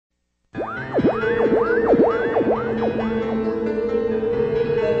Welcome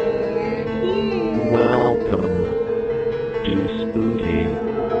to Spooky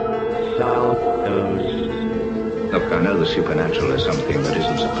South Coast. Look, I know the supernatural is something that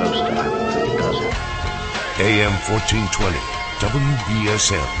isn't supposed to happen, but it does. AM 1420,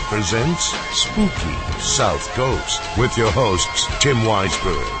 WBSM presents Spooky South Coast with your hosts Tim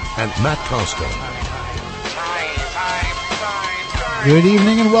Weisberg and Matt Costa. Good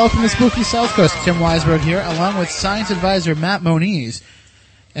evening and welcome to Spooky South Coast. Tim Weisberg here, along with science advisor Matt Moniz.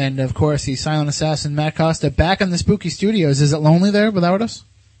 And, of course, the silent assassin Matt Costa back in the Spooky Studios. Is it lonely there without us?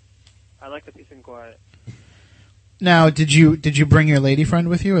 I like the peace and quiet. Now, did you bring your lady friend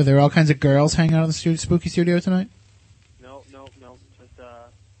with you? Are there all kinds of girls hanging out in the Spooky Studio tonight? No.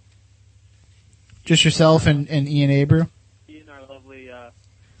 Just yourself and Ian Abreu? Ian, our lovely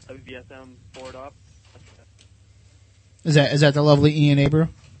WBSM board op. Is that the lovely Ian Abreu?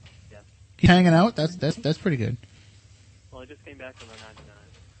 Yes. He's hanging out? That's pretty good. Well, I just came back from the 99.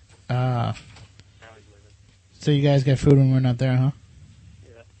 Ah. Now he's leaving. So you guys get food when we're not there, huh?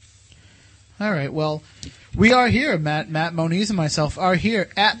 Yeah. All right, well, we are here. Matt Moniz and myself are here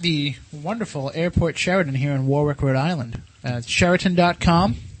at the wonderful Airport Sheraton here in Warwick, Rhode Island. It's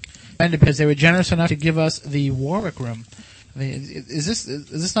Sheraton.com. And because they were generous enough to give us the Warwick room. I mean, is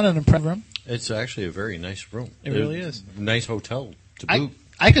this not an impressive room? It's actually a very nice room. It really is. Nice hotel to boot.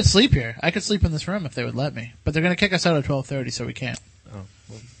 I could sleep here. I could sleep in this room if they would let me. But they're going to kick us out at 12:30, so we can't. Oh,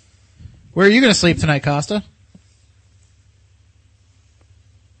 well. Where are you going to sleep tonight, Costa?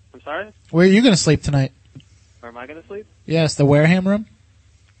 I'm sorry? Where are you going to sleep tonight? Where am I going to sleep? Yes, the Wareham room?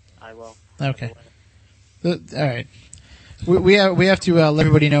 I will. Okay. All right. We have to let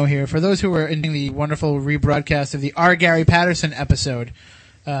everybody know here. For those who are in the wonderful rebroadcast of the R. Gary Patterson episode,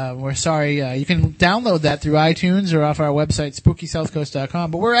 we're sorry. You can download that through iTunes or off our website, SpookySouthCoast.com.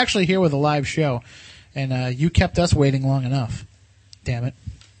 But we're actually here with a live show, and you kept us waiting long enough. Damn it.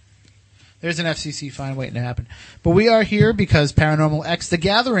 There's an FCC fine waiting to happen. But we are here because Paranormal X, The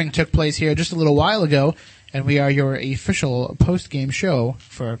Gathering, took place here just a little while ago, and we are your official post-game show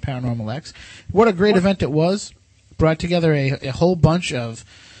for Paranormal X. What a great event it was. Brought together a whole bunch of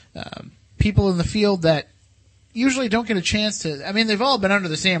people in the field that usually don't get a chance to. I mean, they've all been under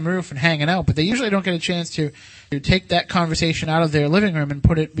the same roof and hanging out, but they usually don't get a chance to take that conversation out of their living room and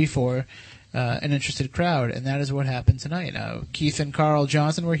put it before an interested crowd, and that is what happened tonight. Keith and Carl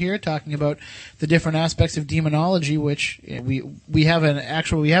Johnson were here talking about the different aspects of demonology, which we have an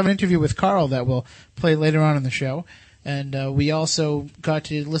interview with Carl that we'll play later on in the show. And we also got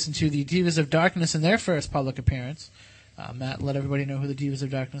to listen to the Divas of Darkness in their first public appearance. Matt, let everybody know who the Divas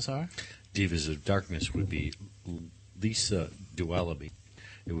of Darkness are. Divas of Darkness would be Lisa Dualaby.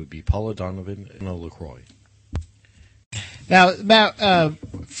 It would be Paula Donovan and Anna LaCroix. Now, Matt,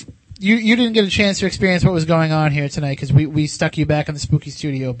 you didn't get a chance to experience what was going on here tonight because we stuck you back in the Spooky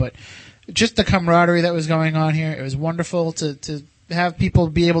Studio, but just the camaraderie that was going on here, it was wonderful to have people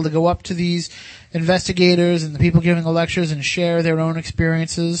be able to go up to these investigators and the people giving the lectures and share their own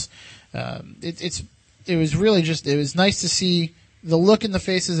experiences. It was really just, it was nice to see the look in the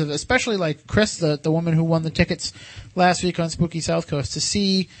faces of, especially like Chris, the woman who won the tickets last week on Spooky South Coast, to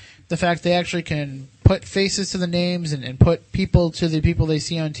see the fact they actually can put faces to the names and put people to the people they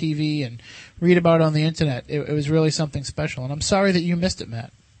see on TV and read about on the internet. It was really something special. And I'm sorry that you missed it,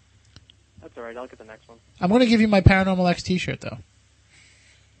 Matt. That's alright, I'll get the next one. I'm going to give you my Paranormal X t-shirt, though.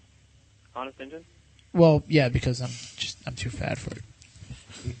 Honest Engine? Well, yeah, because I'm too fat for it.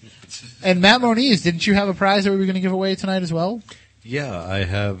 And Matt Moniz, didn't you have a prize that we were going to give away tonight as well? Yeah, I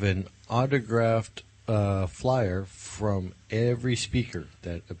have an autographed flyer from every speaker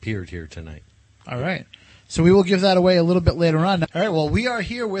that appeared here tonight. All right. So we will give that away a little bit later on. All right, well, we are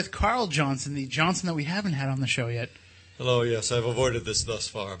here with Carl Johnson, the Johnson that we haven't had on the show yet. Hello, yes, I've avoided this thus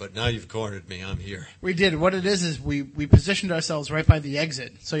far, but now you've cornered me. I'm here. We did. What it is we positioned ourselves right by the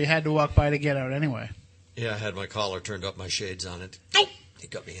exit, so you had to walk by to get out anyway. Yeah, I had my collar turned up, my shades on it. Oh!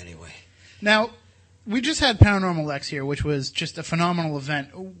 It got me anyway. Now, we just had Paranormal X here, which was just a phenomenal event.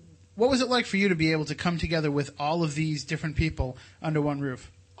 What was it like for you to be able to come together with all of these different people under one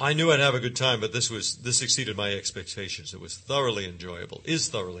roof? I knew I'd have a good time, but this exceeded my expectations. It was thoroughly enjoyable. Is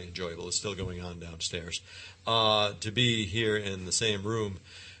thoroughly enjoyable. It's still going on downstairs. To be here in the same room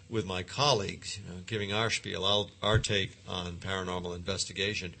with my colleagues, giving our spiel, our take on paranormal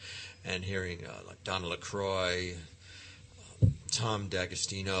investigation, and hearing like Donna LaCroix, Tom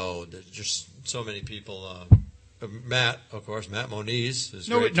D'Agostino, just so many people. Matt, of course, Matt Moniz. Is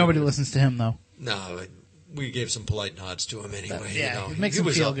nobody listens to him, though. No, we gave some polite nods to him anyway. Yeah, you know. it makes he him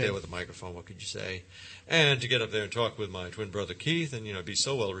was feel up there good. with a microphone. What could you say? And to get up there and talk with my twin brother Keith, and be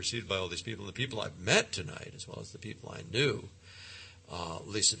so well received by all these people, and the people I've met tonight, as well as the people I knew.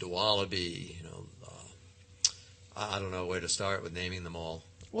 Lisa DeWallaby, I don't know where to start with naming them all.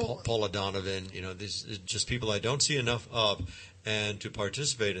 Well, Paula Donovan, these are just people I don't see enough of, and to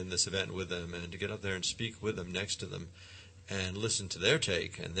participate in this event with them, and to get up there and speak with them, next to them, and listen to their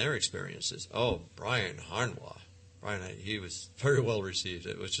take and their experiences. Oh, Brian Harnwa. He was very well received.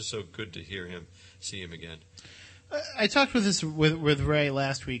 It was just so good to hear him, see him again. I talked with Ray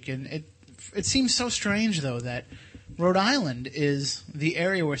last week, and it seems so strange, though, that Rhode Island is the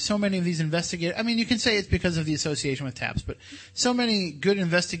area where so many of these investigators, I mean, you can say it's because of the association with TAPS, but so many good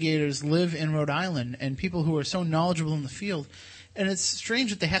investigators live in Rhode Island, and people who are so knowledgeable in the field, and it's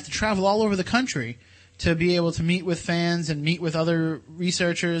strange that they have to travel all over the country to be able to meet with fans and meet with other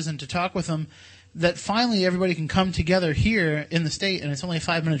researchers and to talk with them, that finally everybody can come together here in the state, and it's only a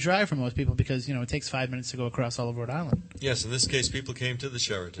 5-minute drive for most people because, it takes 5 minutes to go across all of Rhode Island. Yes, in this case, people came to the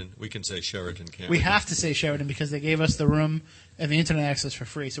Sheraton. We can say Sheraton, can't We have to say Sheraton because they gave us the room and the internet access for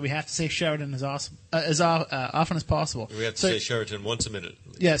free, so we have to say Sheraton as often as possible. We have to say Sheraton once a minute.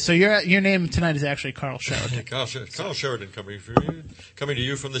 Yeah, so your name tonight is actually Carl Sheraton. Carl Sheraton coming to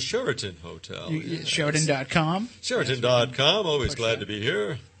you from the Sheraton Hotel. Sheraton.com. Sheraton.com, always glad to be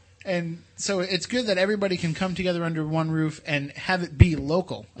here. And so it's good that everybody can come together under one roof and have it be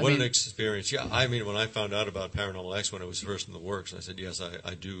local. What an experience. Yeah, I mean, when I found out about Paranormal X, when it was first in the works, I said, yes,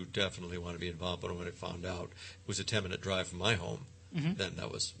 I do definitely want to be involved. But when I found out it was a 10-minute drive from my home, then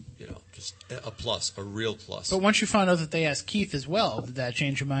that was, just a plus, a real plus. But once you found out that they asked Keith as well, did that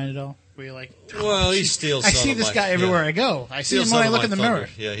change your mind at all? Were you like, well, he steals I some see of this my, guy everywhere I go. I see him when I look in the mirror.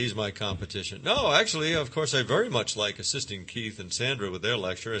 Yeah, he's my competition. No, actually, of course, I very much like assisting Keith and Sandra with their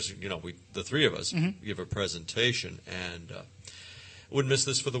lecture. As the three of us give a presentation, and wouldn't miss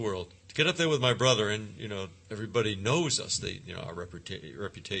this for the world. To get up there with my brother, and everybody knows us. They, our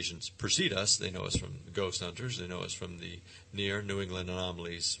reputations precede us. They know us from the Ghost Hunters. They know us from the New England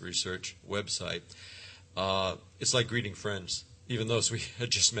Anomalies Research website. It's like greeting friends, even those we had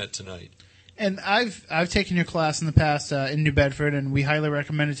just met tonight. And I've taken your class in the past in New Bedford, and we highly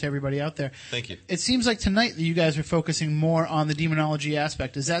recommend it to everybody out there. Thank you. It seems like tonight that you guys are focusing more on the demonology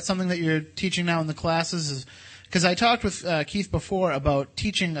aspect. Is that something that you're teaching now in the classes? Because I talked with Keith before about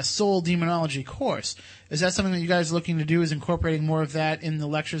teaching a soul demonology course. Is that something that you guys are looking to do, is incorporating more of that in the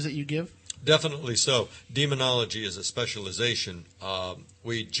lectures that you give? Definitely so. Demonology is a specialization.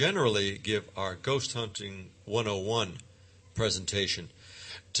 We generally give our Ghost Hunting 101 presentation.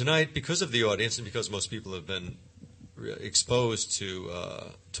 Tonight, because of the audience and because most people have been exposed to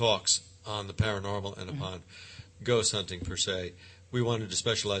talks on the paranormal and upon ghost hunting per se, we wanted to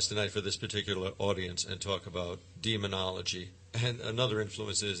specialize tonight for this particular audience and talk about demonology. And another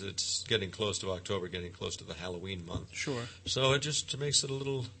influence is it's getting close to October, getting close to the Halloween month. Sure. So it just makes it a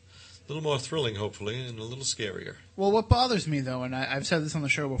little more thrilling, hopefully, and a little scarier. Well, what bothers me, though, and I've said this on the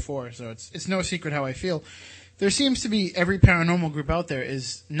show before, so it's no secret how I feel, there seems to be every paranormal group out there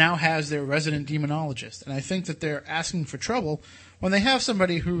now has their resident demonologist. And I think that they're asking for trouble when they have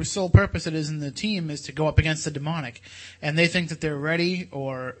somebody whose sole purpose it is in the team is to go up against the demonic. And they think that they're ready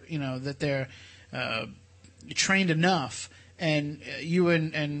or, that they're trained enough. And you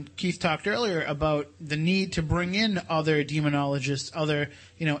and Keith talked earlier about the need to bring in other demonologists, other,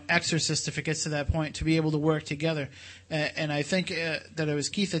 exorcists if it gets to that point, to be able to work together. And I think that it was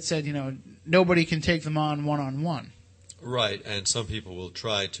Keith that said, nobody can take them on one-on-one. Right, and some people will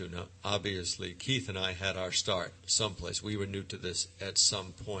try to. Now, obviously, Keith and I had our start someplace. We were new to this at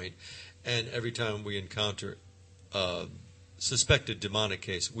some point. And every time we encounter a suspected demonic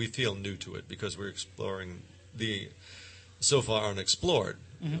case, we feel new to it because we're exploring the so far unexplored.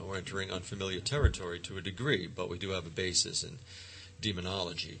 We're entering unfamiliar territory to a degree, but we do have a basis in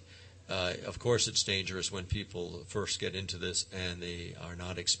demonology. Of course, it's dangerous when people first get into this and they are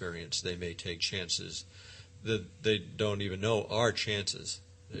not experienced. They may take chances that they don't even know are chances.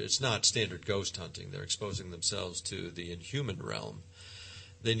 It's not standard ghost hunting. They're exposing themselves to the inhuman realm.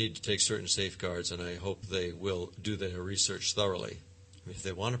 They need to take certain safeguards, and I hope they will do their research thoroughly. If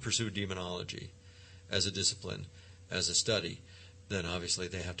they want to pursue demonology as a discipline, as a study, then obviously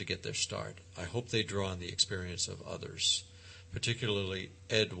they have to get their start. I hope they draw on the experience of others, particularly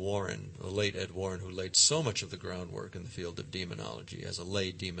Ed Warren, the late Ed Warren, who laid so much of the groundwork in the field of demonology as a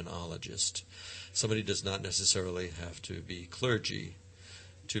lay demonologist. Somebody does not necessarily have to be clergy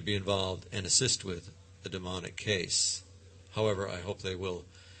to be involved and assist with a demonic case. However, I hope they will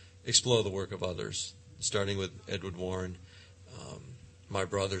explore the work of others, starting with Edward Warren, my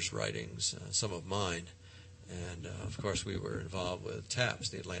brother's writings, some of mine, And, of course, we were involved with TAPS,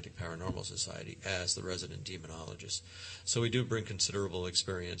 the Atlantic Paranormal Society, as the resident demonologist. So we do bring considerable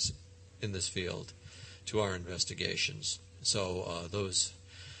experience in this field to our investigations. So those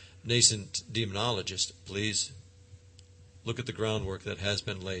nascent demonologists, please look at the groundwork that has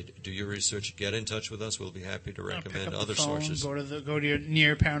been laid. Do your research. Get in touch with us. We'll be happy to recommend other sources. Go to your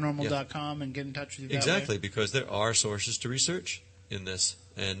nearparanormal.com and get in touch with you. Exactly, because there are sources to research in this,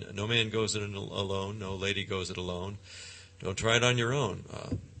 and no man goes it alone. No lady goes it alone. Don't try it on your own.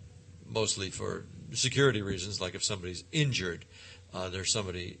 Mostly for security reasons, like if somebody's injured, there's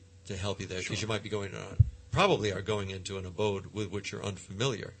somebody to help you there, because you might be probably are going into an abode with which you're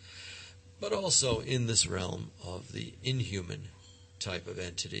unfamiliar. But also in this realm of the inhuman type of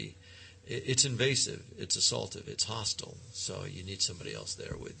entity, it's invasive, it's assaultive, it's hostile. So you need somebody else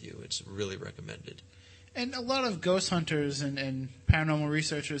there with you. It's really recommended. And a lot of ghost hunters and paranormal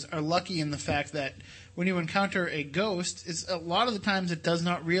researchers are lucky in the fact that when you encounter a ghost, a lot of the times it does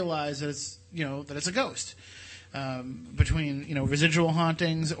not realize that it's a ghost. Between residual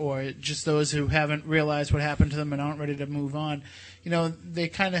hauntings or just those who haven't realized what happened to them and aren't ready to move on, they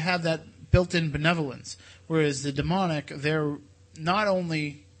kind of have that built-in benevolence. Whereas the demonic, they're not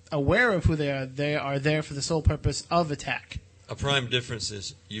only aware of who they are there for the sole purpose of attack. A prime difference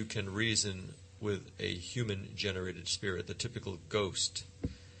is you can reason with a human-generated spirit, the typical ghost.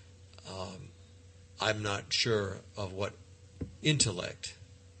 I'm not sure of what intellect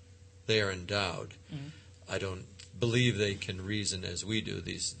they are endowed. Mm-hmm. I don't believe they can reason as we do,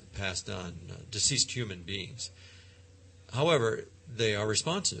 these passed on, deceased human beings. However, they are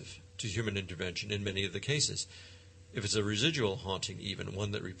responsive to human intervention in many of the cases. If it's a residual haunting, even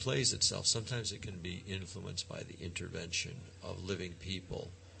one that replays itself, sometimes it can be influenced by the intervention of living people.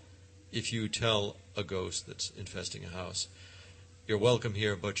 If you tell a ghost that's infesting a house, "You're welcome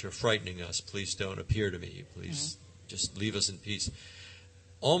here, but you're frightening us. Please don't appear to me. Please just leave us in peace,"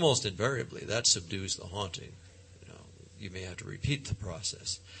 almost invariably, that subdues the haunting. You may have to repeat the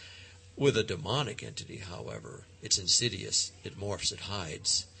process. With a demonic entity, however, it's insidious. It morphs. It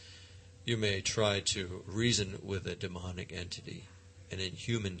hides. You may try to reason with a demonic entity, an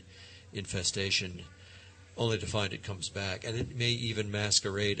inhuman infestation, only to find it comes back. And it may even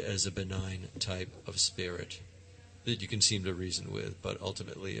masquerade as a benign type of spirit that you can seem to reason with, but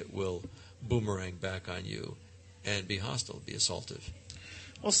ultimately it will boomerang back on you and be hostile, be assaultive.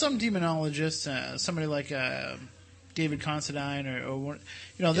 Well, some demonologists, somebody like David Considine,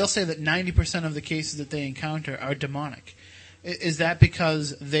 they'll say that 90% of the cases that they encounter are demonic. Is that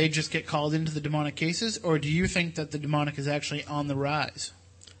because they just get called into the demonic cases, or do you think that the demonic is actually on the rise?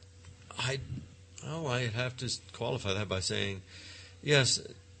 I have to qualify that by saying, yes,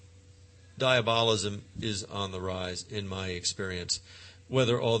 diabolism is on the rise in my experience.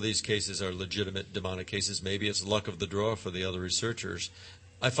 Whether all these cases are legitimate demonic cases, maybe it's luck of the draw for the other researchers.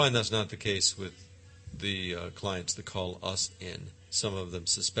 I find that's not the case with the clients that call us in. Some of them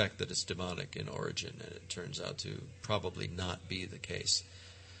suspect that it's demonic in origin, and it turns out to probably not be the case.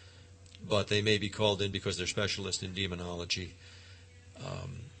 But they may be called in because they're specialists in demonology.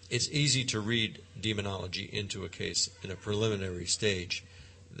 It's easy to read demonology into a case in a preliminary stage.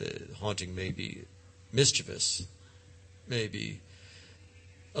 The haunting may be mischievous, maybe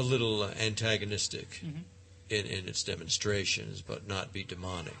a little antagonistic in its demonstrations, but not be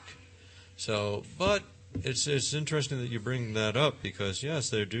demonic. So, but it's interesting that you bring that up because, yes,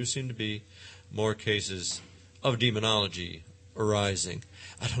 there do seem to be more cases of demonology arising.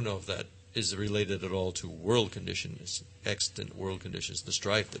 I don't know if that is related at all to world conditions, extant world conditions, the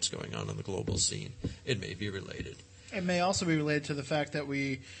strife that's going on the global scene. It may be related. It may also be related to the fact that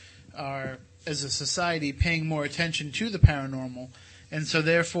we are, as a society, paying more attention to the paranormal. And so,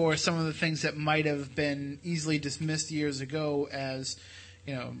 therefore, some of the things that might have been easily dismissed years ago as,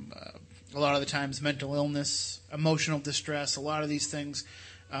 a lot of the times mental illness, emotional distress, a lot of these things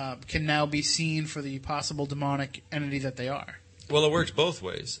can now be seen for the possible demonic entity that they are. Well, it works both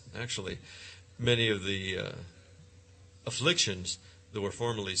ways, actually. Many of the afflictions that were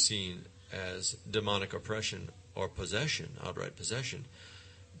formerly seen as demonic oppression or possession, outright possession,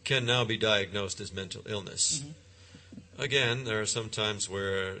 can now be diagnosed as mental illness. Again, there are some times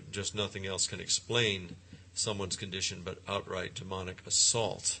where just nothing else can explain someone's condition but outright demonic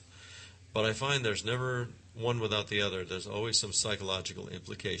assault. But I find there's never one without the other. There's always some psychological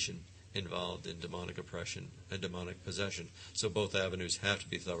implication involved in demonic oppression and demonic possession. So both avenues have to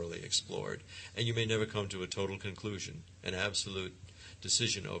be thoroughly explored. And you may never come to a total conclusion, an absolute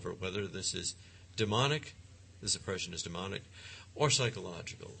decision over whether this is demonic, this oppression is demonic, or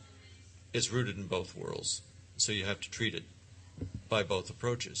psychological. It's rooted in both worlds. So you have to treat it by both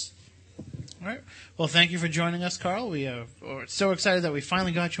approaches. All right. Well, thank you for joining us, Carl. We are so excited that we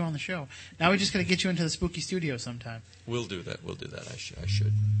finally got you on the show. Now we just got to get you into the spooky studio sometime. We'll do that. I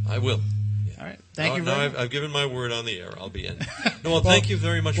should. I will. Yeah. All right. Thank you very much. I've given my word on the air. I'll be in. No, well, thank you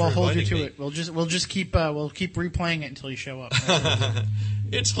very much for inviting me. We'll hold you to it. We'll just keep replaying it until you show up.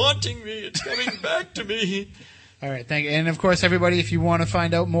 It's haunting me. It's coming back to me. All right, thank you. And, of course, everybody, if you want to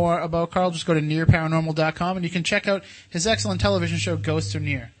find out more about Carl, just go to nearparanormal.com, and you can check out his excellent television show, Ghosts Are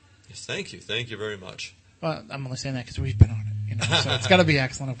Near. Yes, thank you. Thank you very much. Well, I'm only saying that because we've been on it, so it's got to be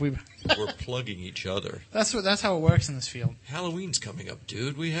excellent. If we're plugging each other. That's how it works in this field. Halloween's coming up,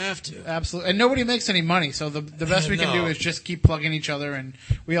 dude. We have to. Absolutely. And nobody makes any money, so the best we can do is just keep plugging each other, and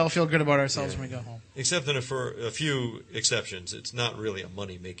we all feel good about ourselves when we go home. Except that for a few exceptions, it's not really a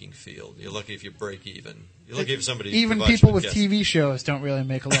money-making field. You're lucky if you break even. You're lucky if somebody even provides people you with guests. TV shows don't really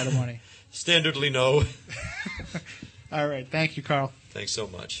make a lot of money. Standardly, no. All right. Thank you, Carl. Thanks so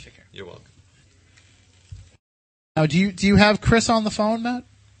much. You're welcome. Now, do you have Chris on the phone, Matt?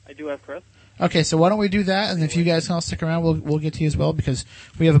 I do have Chris. Okay, so why don't we do that, and if you guys can all stick around, we'll get to you as well, because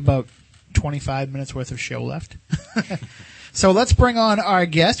we have about 25 minutes worth of show left. So let's bring on our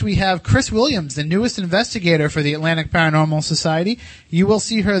guest. We have Chris Williams, the newest investigator for the Atlantic Paranormal Society. You will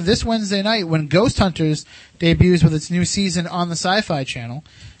see her this Wednesday night when Ghost Hunters debuts with its new season on the Sci-Fi Channel.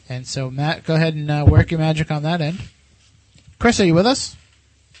 And so, Matt, go ahead and work your magic on that end. Chris, are you with us?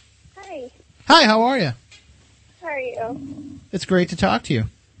 Hi. Hi, how are you? How are you? It's great to talk to you.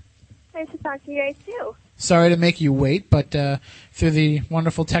 Nice to talk to you guys, too. Sorry to make you wait, but through the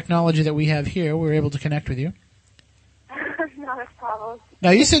wonderful technology that we have here, we were able to connect with you. Not a problem.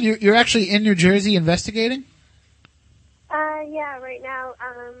 Now, you said you're actually in New Jersey investigating? Yeah, right now,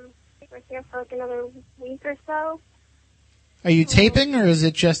 we're here for like another week or so. Are you taping, or is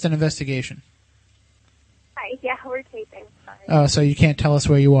it just an investigation? Hi, yeah, we're taping. Sorry. Oh, so you can't tell us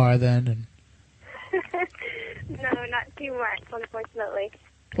where you are then? No, not too much, unfortunately.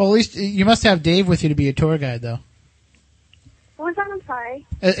 Well, at least you must have Dave with you to be a tour guide, though. What was that? I'm sorry.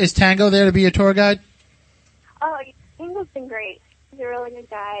 Is Tango there to be a tour guide? Oh, Tango's been great. He's a really good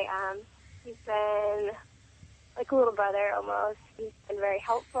guy. He's been like a little brother almost. He's been very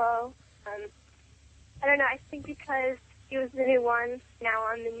helpful. I don't know. I think because he was the new one, now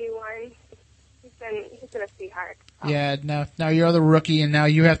I'm the new one. He's been a sweetheart. So. Yeah. Now you're the rookie, and now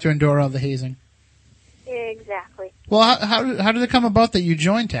you have to endure all the hazing. Exactly. Well, how did it come about that you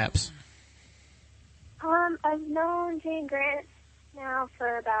joined TAPS? I've known Jane Grant now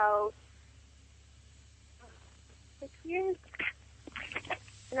for about 6 years.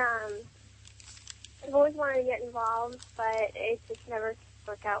 And, I've always wanted to get involved, but it just never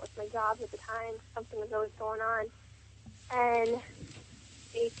worked out with my job at the time. Something was always going on. And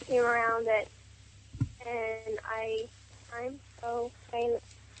they came around it, and I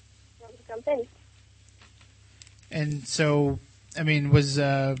jumped in. And so, I mean, was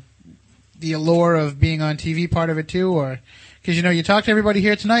the allure of being on TV part of it too, or because you talk to everybody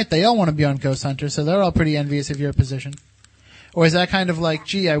here tonight, they all want to be on Ghost Hunter, so they're all pretty envious of your position. Or is that kind of like,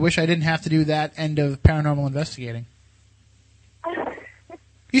 gee, I wish I didn't have to do that end of paranormal investigating?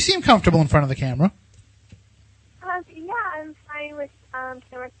 You seem comfortable in front of the camera. Yeah, I'm fine with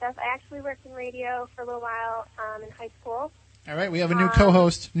camera stuff. I actually worked in radio for a little while in high school. All right, we have a new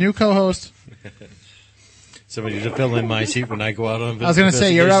co-host. Somebody to fill in my seat when I go out on. I was going to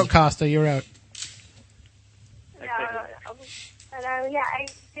say, you're out, Costa. You're out. No. But yeah, I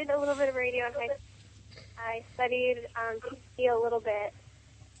did a little bit of radio in high school. I studied TV a little bit.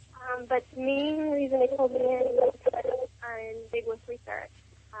 But the main reason they pulled me in was I'm big with research.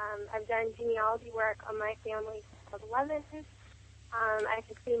 I've done genealogy work on my family since I was 11. I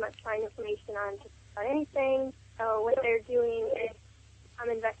can pretty much find information on just about anything. So what they're doing is I'm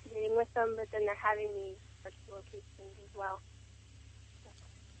investigating with them, but then they're having me search the locations as well.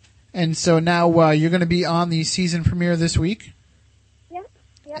 And so now you're going to be on the season premiere this week?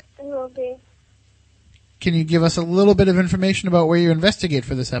 Yep, it will be. Can you give us a little bit of information about where you investigate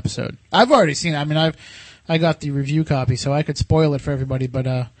for this episode? I've already seen it. I mean, I got the review copy, so I could spoil it for everybody, but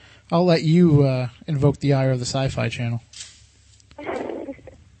I'll let you invoke the ire of the Sci-Fi Channel.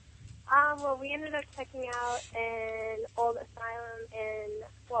 Well, we ended up checking out an old asylum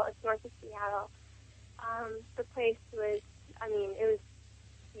it's north of Seattle. The place was, it was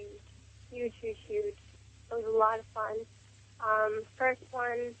huge. It was a lot of fun. First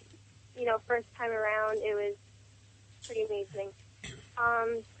time around, it was pretty amazing.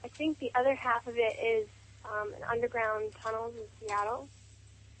 I think the other half of it is an underground tunnels in Seattle.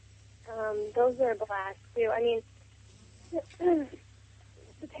 Those are a blast, too. I mean,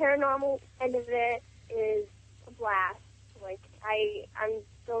 the paranormal end of it is a blast. Like, I'm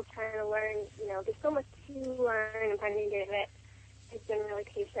still trying to learn. There's so much to learn. I'm trying to get it. I've been really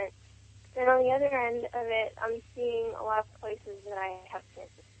patient. Then on the other end of it, I'm seeing a lot of places that I have chance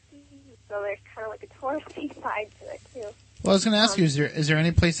to see. So there's kind of like a touristy side to it too. Well, I was going to ask you, is there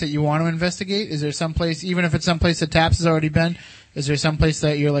any place that you want to investigate? Is there some place, even if it's some place that Taps has already been, is there some place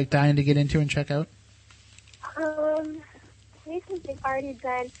that you're like dying to get into and check out? Places they've already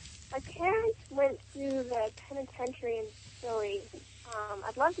been. My parents went to the penitentiary in Philly.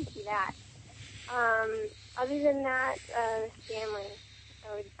 I'd love to see that. Other than that, Stanley.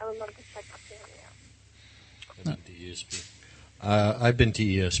 I would love to check out Stanley out. I've been to ESP. I've been to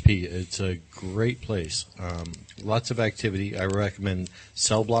ESP. It's a great place. Lots of activity. I recommend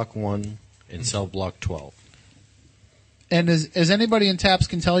Cell Block 1 and Cell Block 12. And as anybody in Taps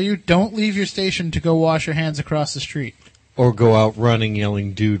can tell you, don't leave your station to go wash your hands across the street. Or go out running,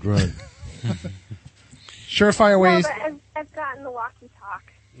 yelling, "Dude, run." Surefire ways. But I've gotten the walkie-talk.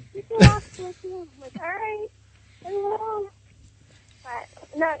 You can walk with you. I'm like, all right, hello.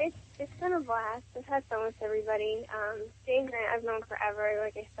 But, no, it's been a blast. I've had fun with everybody. Jane Grant I've known forever,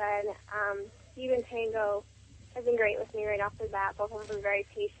 like I said. Steve and Tango have been great with me right off the bat. Both of them are very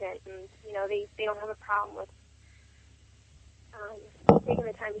patient, and, they don't have a problem with taking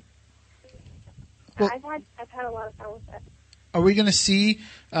the time. Well, I've had a lot of fun with it. Are we going to see,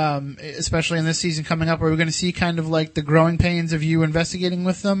 especially in this season coming up, are we going to see kind of like the growing pains of you investigating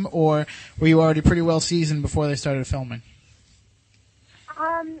with them, or were you already pretty well seasoned before they started filming?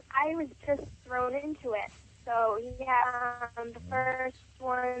 I was just thrown into it. So, yeah, the first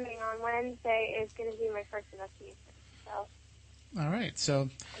one on Wednesday is going to be my first investigation. So. All right, so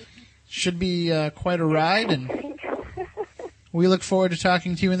should be quite a ride, and we look forward to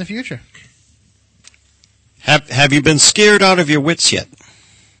talking to you in the future. Have you been scared out of your wits yet?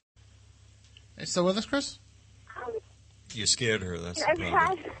 Are you still with us, Chris? You scared her. That's the I've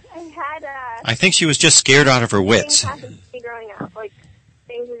problem. had. I think she was just scared out of her wits. Things happened to me growing up, like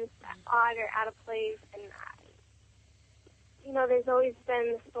things are just odd or out of place, and there's always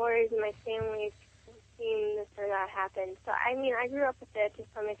been stories in my family seeing this or that happen. So I grew up with it to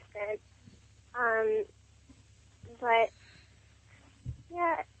some extent, but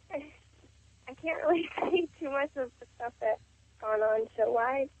yeah. I can't really say too much of the stuff that's gone on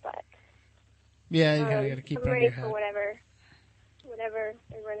show-wise, but yeah, you gotta keep it I'm under your ready hat. for whatever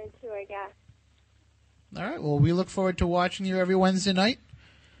I run into, I guess. All right, well, we look forward to watching you every Wednesday night,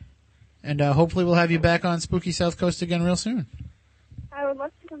 and hopefully we'll have you back on Spooky South Coast again real soon. I would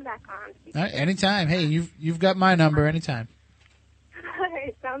love to come back on. All right, anytime. Hey, you've got my number anytime. All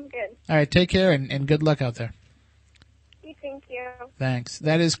right, sounds good. All right, take care, and good luck out there. Thank you. Thanks.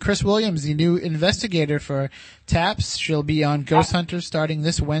 That is Chris Williams, the new investigator for Taps. She'll be on Ghost Hunters starting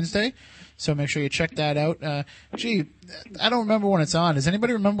this Wednesday, so make sure you check that out. I don't remember when it's on. Does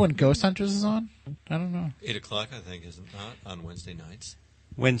anybody remember when Ghost Hunters is on? I don't know. 8 o'clock, I think, is it not, on Wednesday nights?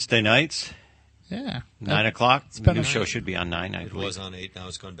 Wednesday nights, Yeah. 9 o'clock. been The new a- show should be on 9. I It believe. was on 8, now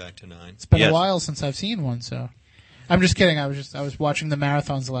it's gone back to 9. It's been Yes. a while since I've seen one, so. I'm just kidding. I was watching the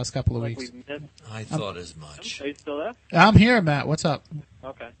marathons the last couple of Like weeks. we missed. I thought as much. Are you still there? I'm here, Matt. What's up?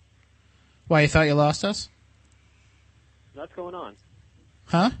 Okay. Why, you thought you lost us? What's going on?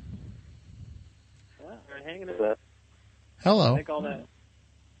 Huh? Yeah, we're hanging in there. Hello. I think all that.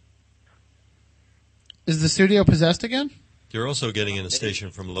 Is the studio possessed again? You're also getting in a station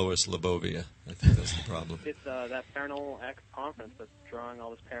from Lois Lebovia. I think that's the problem. It's that Paranormal X conference that's drawing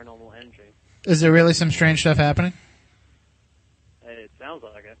all this paranormal energy. Is there really some strange stuff happening? It sounds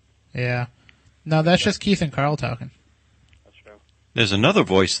like it. Yeah. No, that's just Keith and Carl talking. That's true. There's another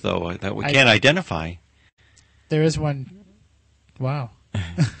voice, though, that we can't identify. There is one. Wow.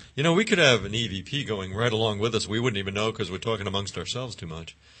 We could have an EVP going right along with us. We wouldn't even know because we're talking amongst ourselves too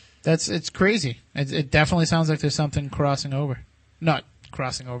much. It's crazy. It definitely sounds like there's something crossing over. Not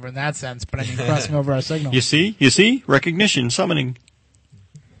crossing over in that sense, but I mean crossing over our signal. You see? Recognition, summoning.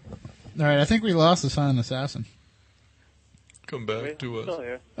 All right, I think we lost the silent assassin. Come back to Still us.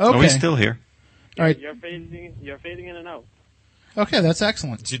 here. Okay. Oh, he's still here. All right. You're fading in and out. Okay, that's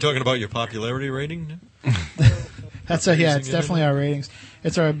excellent. Is he talking about your popularity rating? That's it's definitely our ratings.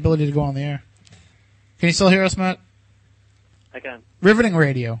 It's our ability to go on the air. Can you still hear us, Matt? I can. Riveting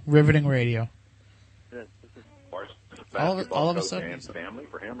radio. This is All of a sudden. Family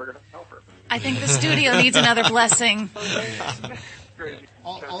for hamburger helper. I think the studio needs another blessing.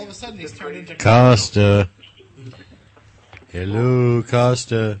 All of a sudden he's turned into Costa. Hello,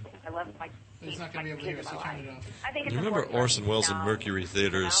 Costa. He's not going to be able to hear us. He turned it off. You remember Orson Welles in Mercury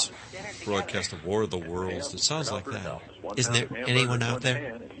Theater's broadcast of War of the Worlds? It sounds like that. Isn't there anyone out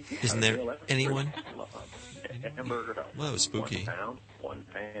there? Isn't there anyone? Well, that was spooky. one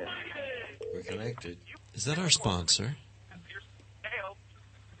fan. We're connected. Is that our sponsor?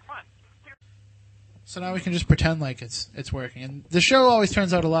 So now we can just pretend like it's working. And the show always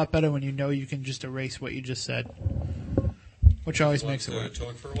turns out a lot better when you know you can just erase what you just said, which always makes it work.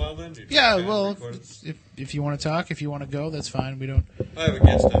 Talk for a while then? Yeah, well, if you want to talk, if you want to go, that's fine. We don't. I have a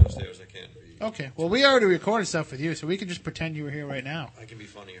guest downstairs. I can't be. Okay, well, we already recorded stuff with you, so we can just pretend you were here right now. I can be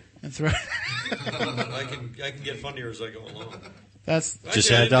funnier. And throw. I can get funnier as I go along. That's just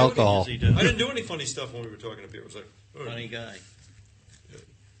add alcohol. I didn't do any funny stuff when we were talking up here. It was like Funny guy.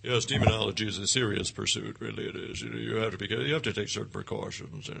 Yes, demonology is a serious pursuit. Really, it is. You have to take certain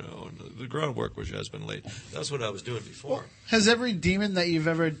precautions. And the groundwork which has been laid. That's what I was doing before. Well, has every demon that you've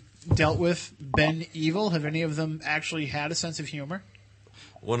ever dealt with been evil? Have any of them actually had a sense of humor?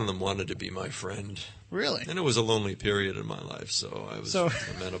 One of them wanted to be my friend. Really? And it was a lonely period in my life, so I was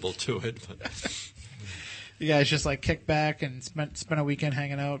amenable to it. But you guys just like kick back and spent a weekend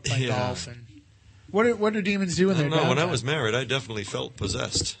hanging out, playing golf, and what do demons do in their downtime? When I was married, I definitely felt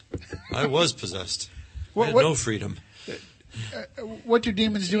possessed. I was possessed. I had What- no freedom. What do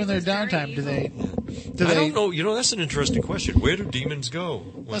demons do in their downtime? Do they? I don't know. You know, that's an interesting question. Where do demons go?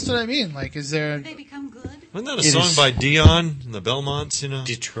 That's what I mean. Like, is there? They become good. Wasn't that a song by Dion and the Belmonts? You know,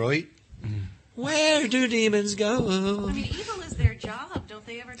 Detroit. Where do demons go? I mean, evil is their job. Don't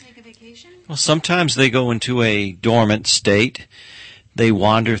they ever take a vacation? Well, sometimes they go into a dormant state. They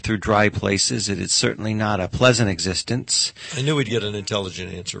wander through dry places. It is certainly not a pleasant existence. I knew we'd get an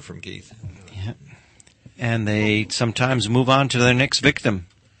intelligent answer from Keith. Yeah. And they sometimes move on to their next victim.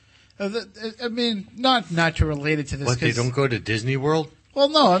 I mean, not to relate it to this. What, they don't go to Disney World? Well,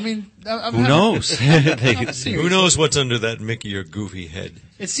 no. I mean, Who knows? Who knows what's under that Mickey or Goofy head?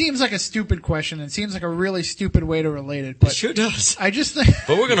 It seems like a stupid question. It seems like a really stupid way to relate it. But It sure does. I just think.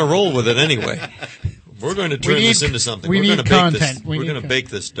 But we're going to roll with it anyway. We're going to turn this into something. We're going to bake this. We're going to bake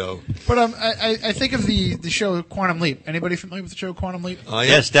this dough. But I think of the show Quantum Leap. Anybody familiar with the show Quantum Leap?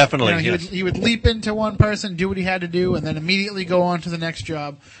 Yes, definitely. You know, he would leap into one person, do what he had to do, and then immediately go on to the next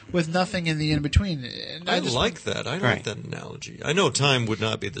job with nothing in the in between. I like that. I like that analogy. I know time would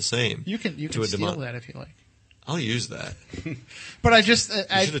not be the same. You can steal that if you like. I'll use that. But I you should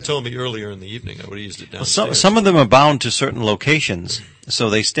have told me earlier in the evening. I would have used it downstairs. Well, some of them are bound to certain locations, so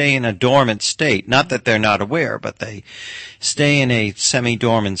they stay in a dormant state. Not that they're not aware, but they stay in a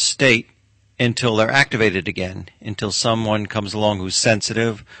semi-dormant state until they're activated again, until someone comes along who's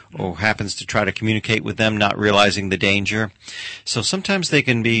sensitive or happens to try to communicate with them, not realizing the danger. So sometimes they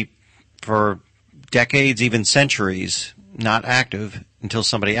can be, for decades, even centuries, not active until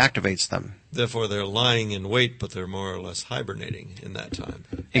somebody activates them. Therefore, they're lying in wait, but they're more or less hibernating in that time.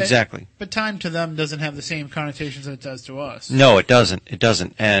 Exactly. But time to them doesn't have the same connotations that it does to us. No, it doesn't. It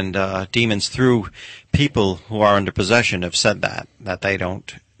doesn't. And demons, through people who are under possession, have said that they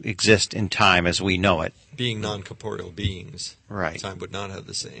don't exist in time as we know it. Being non-corporeal beings, right? Time would not have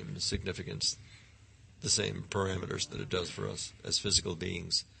the same significance, the same parameters that it does for us as physical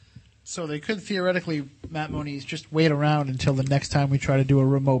beings. So they could theoretically, Matt Moniz, just wait around until the next time we try to do a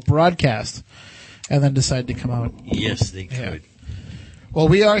remote broadcast and then decide to come out. Yes, they could. Yeah. Well,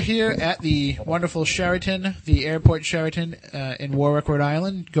 we are here at the wonderful Sheraton, the Airport Sheraton in Warwick, Rhode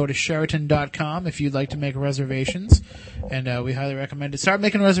Island. Go to Sheraton.com if you'd like to make reservations, and we highly recommend it. Start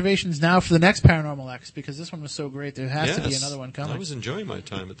making reservations now for the next Paranormal X, because this one was so great. There has to be another one coming. I was enjoying my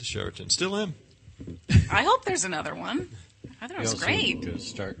time at the Sheraton. Still am. I hope there's another one. I thought it was great. To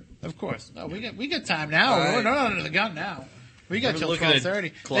start. Of course. No, we got time now. Right. We're not under the gun now. We got till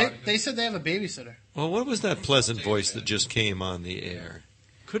 12:30. They said they have a babysitter. Well, what was that pleasant voice that just came on the air?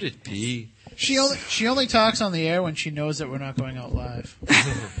 Could it be? She only talks on the air when she knows that we're not going out live.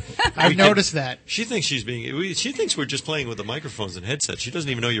 I've noticed that. She thinks she thinks we're just playing with the microphones and headsets. She doesn't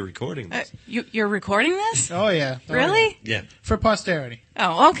even know you're recording this. You're recording this? Oh yeah. Really? Yeah. For posterity.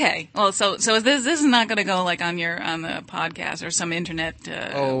 Oh, okay. Well, so this is not going to go like on the podcast or some internet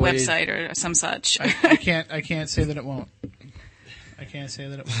website or some such. I can't say that it won't. I can't say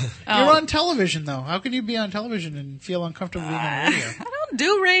that it won't. You're on television though. How can you be on television and feel uncomfortable being on radio? I don't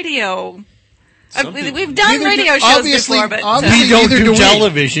do radio. We've done radio shows before, but obviously we don't do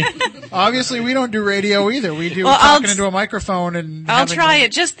television. Obviously, we don't do radio either. We do talking into a microphone and. I'll try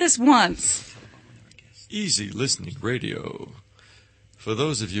it just this once. Easy listening radio. For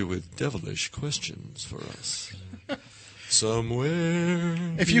those of you with devilish questions for us. Somewhere.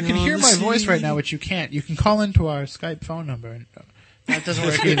 If you can hear my voice right now, which you can't, you can call into our Skype phone number. And that doesn't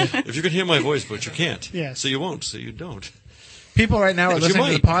work either. If you can hear my voice, but you can't. Yes. So you won't, so you don't. People right now are But you listening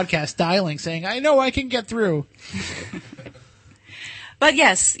to the might. podcast, dialing, saying, I know I can get through. But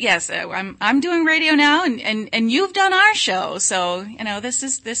yes, I'm doing radio now, and you've done our show, so this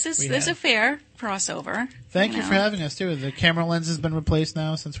is a fair crossover. Thank you for having us too. The camera lens has been replaced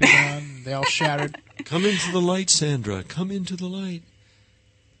now since we've been on. They all shattered. Come into the light, Sandra. Come into the light.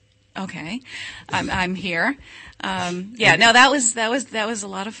 Okay, I'm here. That was a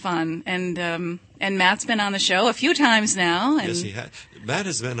lot of fun, and Matt's been on the show a few times now. And yes, he has. Matt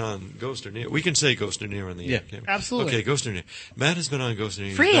has been on Ghost or Near. We can say Ghost or Near on the air. Absolutely. Okay, Ghost or Near. Matt has been on Ghost or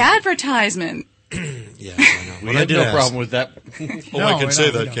Near. Free advertisement. Yeah, I know. We had no problem with that. I can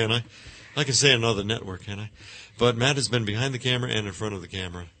say that, can I? I can say another network, can I? But Matt has been behind the camera and in front of the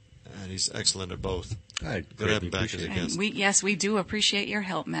camera, and he's excellent at both. I Good to have him back as a guest. We do appreciate your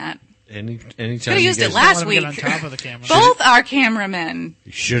help, Matt. Anytime could have used it last week. On top of the camera. Both our cameramen.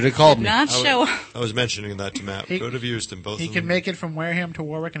 You should have called me. Not show. I was mentioning that to Matt. Could have used him both. He can make it from Wareham to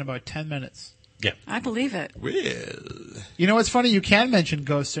Warwick in about 10 minutes. Yeah, I believe it. Well, you know what's funny? You can mention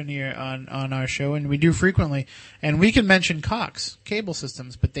Ghost or Near on our show, and we do frequently. And we can mention Cox cable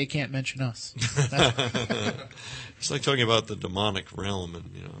systems, but they can't mention us. It's like talking about the demonic realm and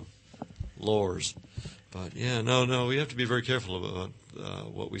lores. But no, we have to be very careful about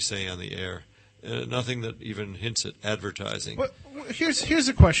what we say on the air. Nothing that even hints at advertising. Well, here's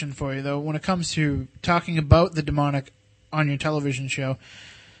a question for you though. When it comes to talking about the demonic on your television show,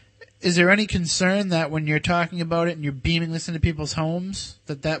 is there any concern that when you're talking about it and you're beaming this into people's homes,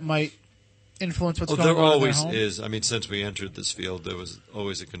 that might influence what's going on in their home? There always is. I mean, since we entered this field, there was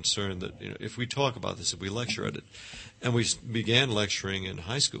always a concern that if we talk about this, if we lecture at it, and we began lecturing in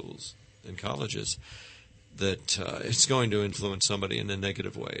high schools and colleges, that it's going to influence somebody in a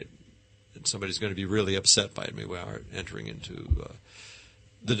negative way. And somebody's going to be really upset by it. I mean, we are entering into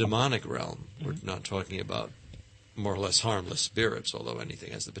the demonic realm. We're not talking about more or less harmless spirits, although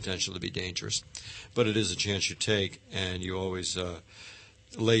anything has the potential to be dangerous. But it is a chance you take, and you always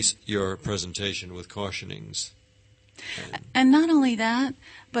lace your presentation with cautionings. And not only that,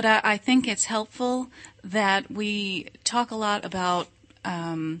 but I think it's helpful that we talk a lot about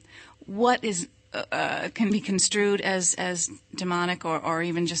what is can be construed as demonic or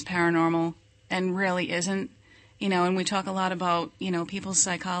even just paranormal, and really isn't. And we talk a lot about people's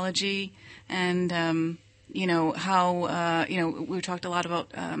psychology and how we talked a lot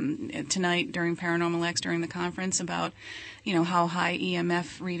about tonight during Paranormal X during the conference about how high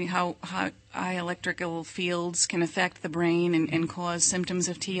EMF reading, how high electrical fields can affect the brain and cause symptoms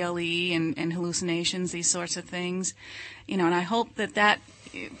of TLE and hallucinations, these sorts of things. And I hope that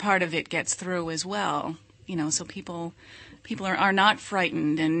part of it gets through as well. So people are not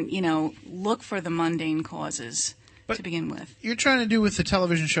frightened and look for the mundane causes. But to begin with, you're trying to do with the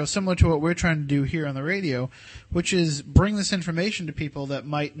television show similar to what we're trying to do here on the radio, which is bring this information to people that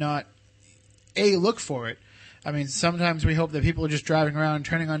might not look for it. I mean, sometimes we hope that people are just driving around,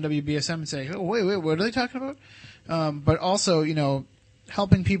 turning on WBSM and saying, "Oh, wait, what are they talking about?" But also,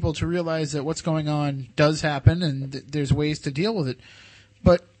 helping people to realize that what's going on does happen and there's ways to deal with it.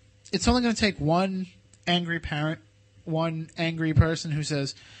 But it's only going to take one angry parent, one angry person who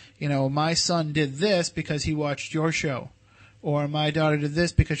says, my son did this because he watched your show, or my daughter did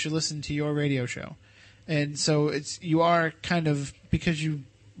this because she listened to your radio show. And so you are kind of, because you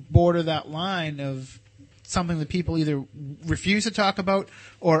border that line of something that people either refuse to talk about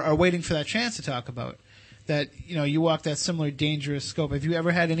or are waiting for that chance to talk about, that, you walk that similar dangerous scope. Have you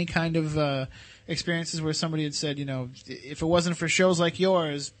ever had any kind of experiences where somebody had said, if it wasn't for shows like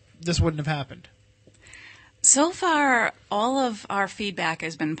yours, this wouldn't have happened? So far, all of our feedback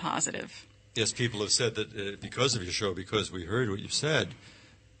has been positive. Yes, people have said that because of your show, because we heard what you said,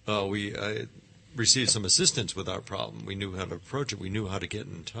 we received some assistance with our problem. We knew how to approach it. We knew how to get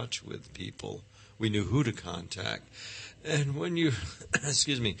in touch with people. We knew who to contact. And when you,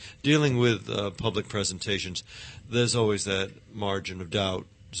 dealing with public presentations, there's always that margin of doubt,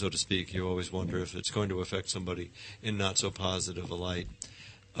 so to speak. You always wonder if it's going to affect somebody in not so positive a light.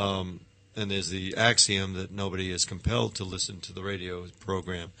 And there's the axiom that nobody is compelled to listen to the radio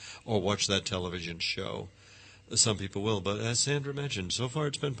program or watch that television show. Some people will, but as Sandra mentioned, so far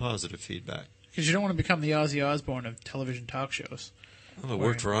it's been positive feedback. Because you don't want to become the Ozzy Osbourne of television talk shows. Oh, it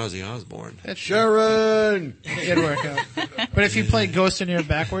worked for Ozzy Osbourne. That's Sharon! It did work out. But if you play Ghost in Near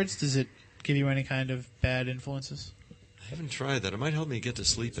backwards, does it give you any kind of bad influences? I haven't tried that. It might help me get to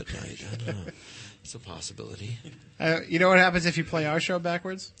sleep at night. I don't know. It's a possibility. You know what happens if you play our show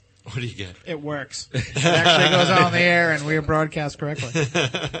backwards? What do you get? It works. It actually goes on the air and we are broadcast correctly.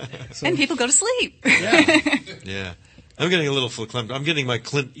 So, and people go to sleep. Yeah. I'm getting a little verklempt. I'm getting my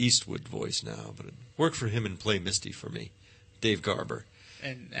Clint Eastwood voice now, but it worked for him in Play Misty for me. Dave Garber.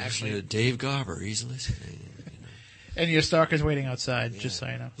 And actually, Dave Garber, he's listening. And your stalker's waiting outside, just so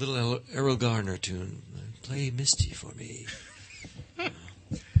you know. Little Errol Garner tune. Play Misty for me.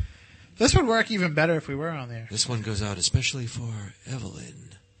 This would work even better if we were on there. This one goes out especially for Evelyn.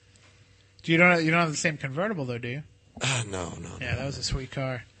 You don't have the same convertible, though, do you? No. Yeah, that was a sweet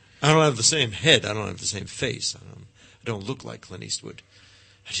car. I don't have the same head. I don't have the same face. I don't look like Clint Eastwood.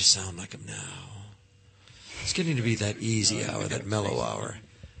 I just sound like him now. It's getting to be that easy hour, that mellow hour.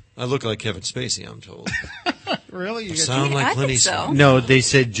 I look like Kevin Spacey, I'm told. Really? I sound like Clint Eastwood. So. No, they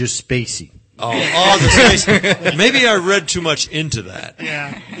said just Spacey. Oh, the Spacey. Maybe I read too much into that.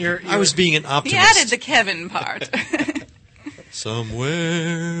 Yeah. I was being an He optimist. added the Kevin part.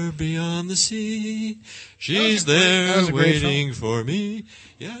 Somewhere beyond the sea, she's that there was a great waiting for me.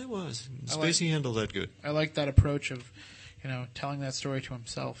 Yeah, it was. Spacey handled that good. I like that approach of, telling that story to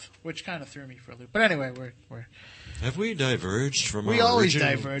himself, which kind of threw me for a loop. But anyway, we're Have we diverged from we our always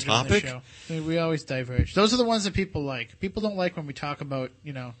original diverge topic? on the show. We always diverge. Those are the ones that people like. People don't like when we talk about,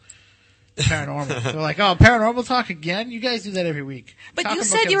 paranormal. They're like, oh, paranormal talk again? You guys do that every week. But Talk you about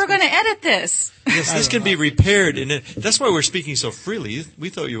said you were Kevin going to edit this. Yes, this can be repaired, and that's why we're speaking so freely. We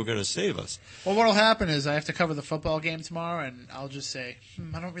thought you were going to save us. Well, what'll happen is I have to cover the football game tomorrow, and I'll just say,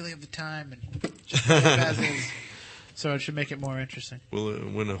 I don't really have the time, and just leave it as is. So it should make it more interesting. We'll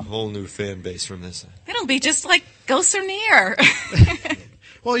win a whole new fan base from this. It'll be just like Ghosts Are Near.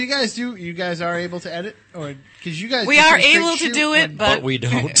 Well, you guys are able to edit, or because you guys We do are some straight able to shoot do it, when- But we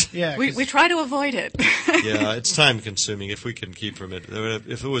don't. yeah, we try to avoid it. Yeah, it's time consuming if we can keep from it.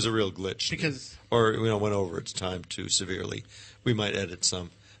 If it was a real glitch, Because- or went over its time too severely, we might edit some.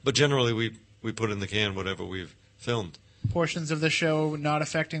 But generally, we put in the can whatever we've filmed. portions of the show not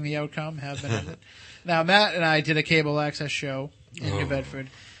affecting the outcome have been edited. Now, Matt and I did a cable access show in New Bedford,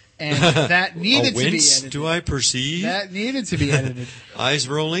 and that needed to be edited. Do I perceive? That needed to be edited. Eyes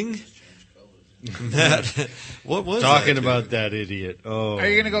rolling. Matt, what was Talking that, about that idiot. Oh, Are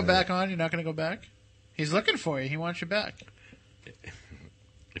you going to go back on? You're not going to go back? He's looking for you. He wants you back.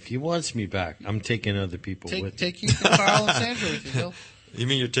 If he wants me back, I'm taking other people with me. Take Keith and Carl and Sandra with you. You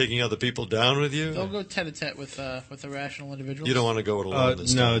mean you're taking other people down with you? They'll go tete-a-tete with irrational individuals. You don't want to go it alone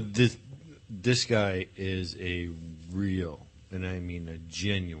this No, time. this guy is a real, and I mean a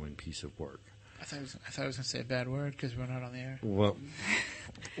genuine piece of work. I thought I was going to say a bad word because we're not on the air. Well,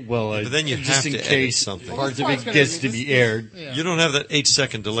 But then you just have in to edit case something. parts Well, of it's it gonna gets be- to be this- aired. Yeah. You don't have that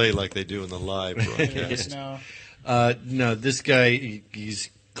 8-second delay like they do in the live broadcast. No. This guy, he's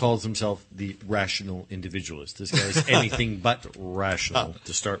calls himself the rational individualist. This guy is anything but rational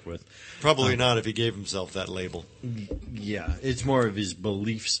to start with. Probably not if he gave himself that label. Yeah, it's more of his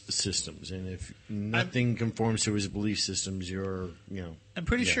belief systems, and if nothing conforms to his belief systems, I'm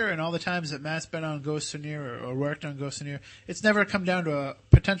pretty Yeah. sure in all the times that Matt's been on Ghosts Are Near or worked on Ghosts Are Near, it's never come down to a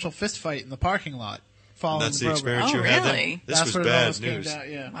potential fist fight in the parking lot following That's the the program. experience Oh, you had then? really? This That's was what it bad almost came news.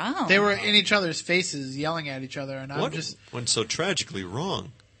 down, yeah. Wow. They were in each other's faces, yelling at each other, and I'm What just went so tragically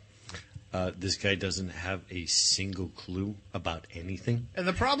wrong? this guy doesn't have a single clue about anything. And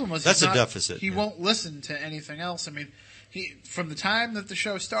the problem was That's he's a not- deficit, He yeah. won't listen to anything else. I mean, from the time that the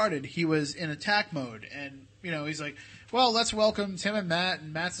show started, he was in attack mode, and he's like, "Well, let's welcome Tim and Matt,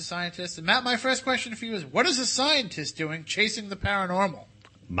 and Matt's a scientist." And Matt, my first question for you is, what is a scientist doing chasing the paranormal?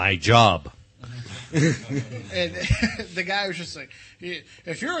 My job. And the guy was just like,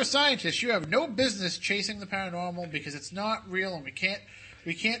 "If you're a scientist, you have no business chasing the paranormal because it's not real, and we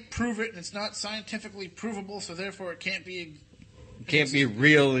can't prove it, and it's not scientifically provable, so therefore it can't be." Can't be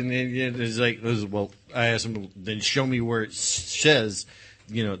real, and then it's like, well, I asked him, then show me where it says,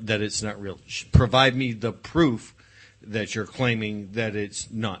 that it's not real. Provide me the proof that you're claiming that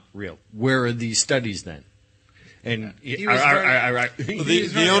it's not real. Where are these studies then? And He was very- Well,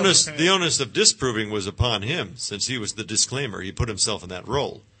 He's very the onus of disproving was upon him, since he was the disclaimer. He put himself in that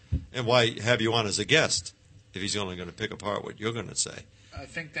role. And why have you on as a guest if he's only going to pick apart what you're going to say? I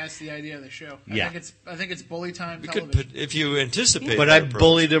think that's the idea of the show. Yeah. I think it's bully time We television. could, if you anticipate. but that I approach,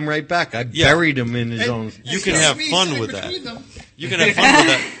 bullied him right back. I buried him in his own. You can have fun with that. You can have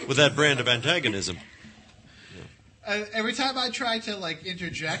fun with that brand of antagonism. Every time I try to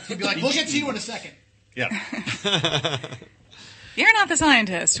interject, he'd be like, "We'll get to you in a second." Yeah. You're not the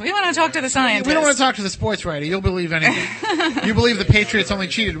scientist. We want to talk to the scientist. We don't want to talk to the sports writer. You'll believe anything. You believe the Patriots only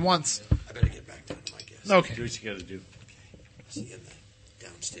cheated once. I better get back down to my guest. Okay. Do what you got to do. See you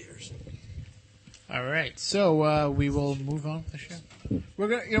downstairs. All right. So we will move on with the show. We're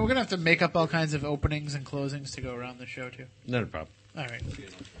gonna have to make up all kinds of openings and closings to go around the show too. Not a problem. All right.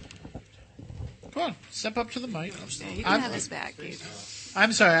 Come on, step up to the mic. Yeah, you can have his back, dude.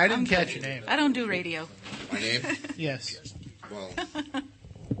 I'm sorry, I didn't I'm catch good. your name. I don't do radio. My name? Yes. Well,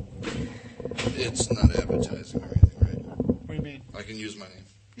 it's not advertising or anything, right? do you mean? I can use my name.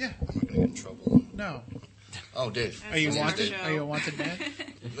 Yeah. I'm not going to get in trouble. No. Oh, Dave. Are you My name's wanted? Dave. Are you a wanted man?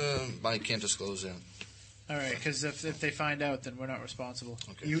 I can't disclose that. All right, because if they find out, then we're not responsible.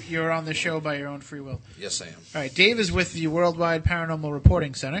 Okay. You're on the show by your own free will. Yes, I am. All right, Dave is with the Worldwide Paranormal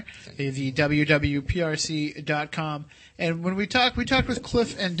Reporting Center, the www.prc.com. And when we talked with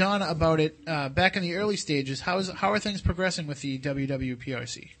Cliff and Donna about it back in the early stages. How are things progressing with the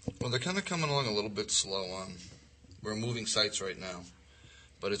WWPRC? Well, they're kind of coming along a little bit slow. We're moving sites right now,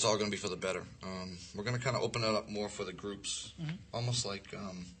 but it's all going to be for the better. We're going to kind of open it up more for the groups, almost like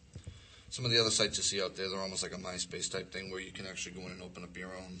some of the other sites you see out there. They're almost like a MySpace type thing where you can actually go in and open up your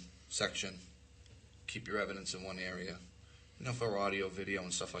own section, keep your evidence in one area, for audio, video,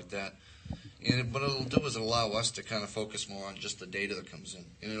 and stuff like that. And what it'll do is it'll allow us to kind of focus more on just the data that comes in.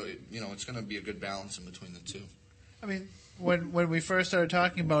 And it's going to be a good balance in between the two. I mean, when we first started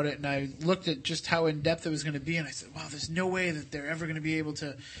talking about it, and I looked at just how in depth it was going to be, and I said, "Wow, there's no way that they're ever going to be able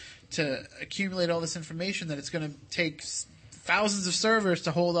to accumulate all this information. That it's going to take thousands of servers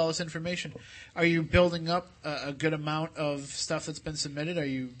to hold all this information." Are you building up a good amount of stuff that's been submitted? Are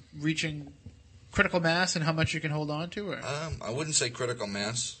you reaching critical mass and how much you can hold on to? Or? I wouldn't say critical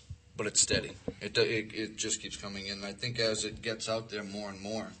mass, but it's steady. It just keeps coming in. I think as it gets out there more and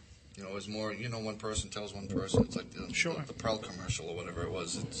more, as more, one person tells one person, it's like the Pearl commercial or whatever it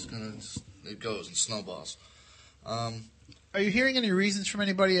was. It goes and snowballs. Are you hearing any reasons from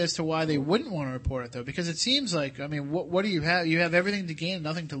anybody as to why they wouldn't want to report it, though? Because it seems like, what do you have? You have everything to gain and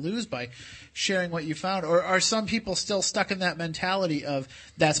nothing to lose by sharing what you found. Or are some people still stuck in that mentality of,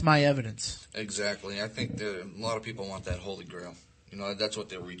 that's my evidence? Exactly. I think a lot of people want that holy grail. That's what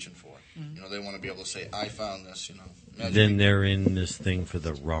they're reaching for. Mm-hmm. They want to be able to say, I found this, Then they're in this thing for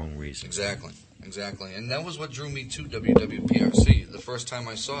the wrong reason. Exactly. And that was what drew me to WWPRC the first time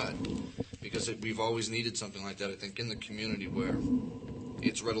I saw it. Because we've always needed something like that, I think, in the community where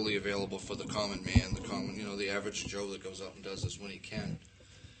it's readily available for the common man, the average Joe that goes out and does this when he can.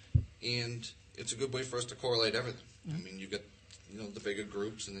 And it's a good way for us to correlate everything. Mm-hmm. You get, the bigger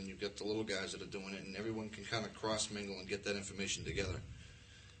groups, and then you get the little guys that are doing it, and everyone can kind of cross-mingle and get that information together.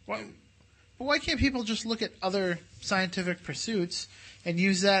 But why can't people just look at other scientific pursuits and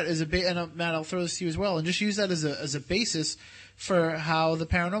use that as and Matt, I'll throw this to you as well, and just use that as a basis for how the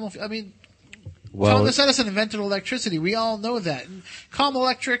paranormal... Thomas Edison invented electricity. We all know that. And Comm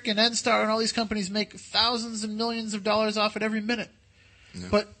Electric and NSTAR and all these companies make thousands and millions of dollars off it every minute. Yeah.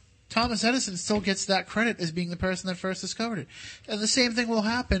 But Thomas Edison still gets that credit as being the person that first discovered it. And the same thing will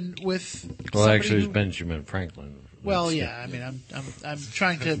happen with... Well, actually, it was Benjamin Franklin. Well, yeah. I'm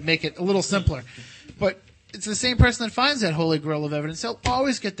trying to make it a little simpler. But it's the same person that finds that holy grail of evidence. They'll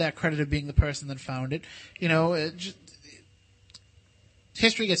always get that credit of being the person that found it.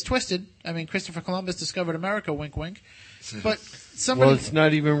 History gets twisted. Christopher Columbus discovered America, wink, wink. But somebody... Well, it's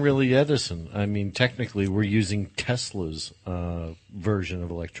not even really Edison. Technically, we're using Tesla's version of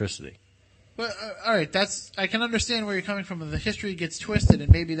electricity. Well, all right, I can understand where you're coming from. The history gets twisted,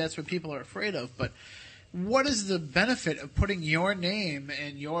 and maybe that's what people are afraid of. But what is the benefit of putting your name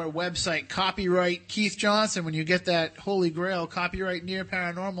and your website, copyright Keith Johnson, when you get that holy grail, copyright Near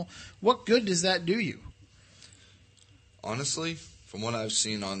Paranormal? What good does that do you? Honestly... From what I've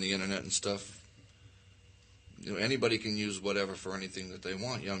seen on the internet and stuff, anybody can use whatever for anything that they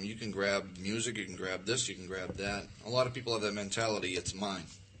want. You can grab music, you can grab this, you can grab that. A lot of people have that mentality, it's mine.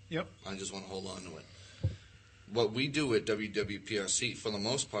 Yep. I just want to hold on to it. What we do at WWPRC, for the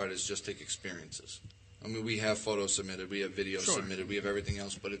most part, is just take experiences. We have photos submitted, we have videos submitted, we have everything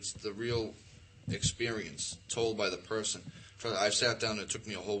else, but it's the real experience told by the person. I've sat down, it took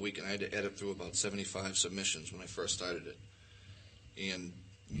me a whole week, and I had to edit through about 75 submissions when I first started it. And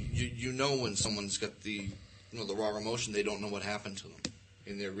when someone's got the raw emotion, they don't know what happened to them,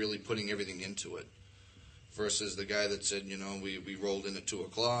 and they're really putting everything into it. Versus the guy that said, we rolled in at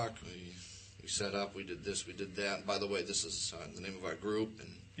 2:00, we set up, we did this, we did that. And by the way, this is the name of our group. And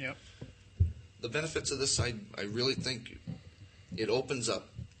yep. The benefits of this, I really think it opens up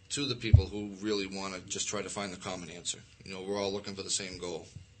to the people who really want to just try to find the common answer. We're all looking for the same goal.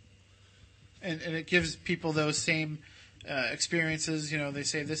 And it gives people those same experiences. They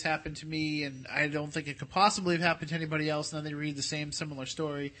say this happened to me, and I don't think it could possibly have happened to anybody else. And then they read the same similar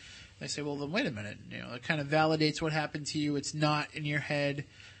story. They say, well, then wait a minute. It kind of validates what happened to you. It's not in your head.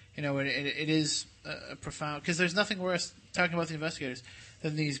 It is profound, because there's nothing worse, talking about the investigators,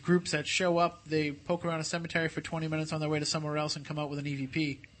 than these groups that show up, they poke around a cemetery for 20 minutes on their way to somewhere else and come out with an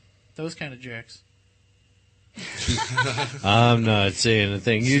EVP. Those kind of jerks. I'm not saying a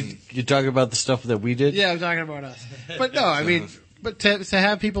thing. You talking about the stuff that we did? Yeah, I'm talking about us. But no, but to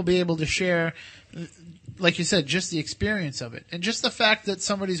have people be able to share, like you said, just the experience of it. And just the fact that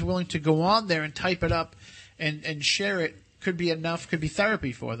somebody's willing to go on there and type it up and share it could be enough, could be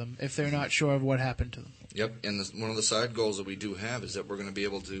therapy for them if they're not sure of what happened to them. Yep, and one of the side goals that we do have is that we're going to be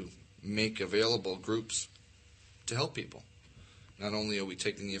able to make available groups to help people. Not only are we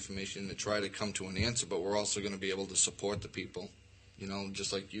taking the information to try to come to an answer, but we're also going to be able to support the people,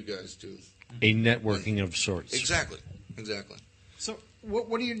 just like you guys do. A networking of sorts. Exactly. So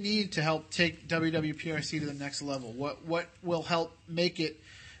what do you need to help take WWPRC to the next level? What will help make it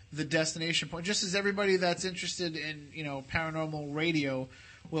the destination point? Just as everybody that's interested in paranormal radio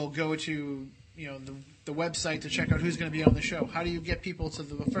will go to the website to check out who's going to be on the show. How do you get people to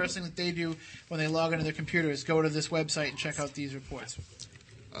the first thing that they do when they log into their computer is go to this website and check out these reports?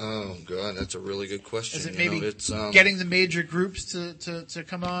 Oh God, that's a really good question. Is it maybe getting the major groups to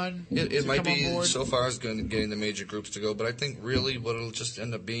come on? It might be so far as getting the major groups to go, but I think really what it'll just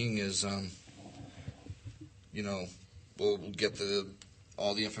end up being is, we'll get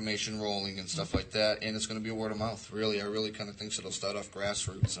all the information rolling and stuff like that, and it's going to be a word of mouth. Really, I really kind of think it'll start off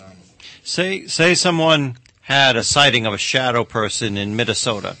grassroots. Say someone had a sighting of a shadow person in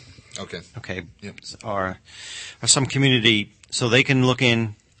Minnesota. Okay. Yep. Or some community, so they can look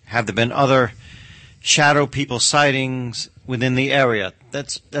in. Have there been other shadow people sightings within the area?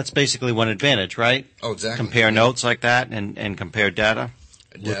 That's basically one advantage, right? Oh, exactly. Compare notes like that and compare data.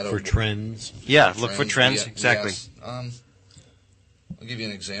 Look for trends. Yeah, look for trends. Exactly. Yes. I'll give you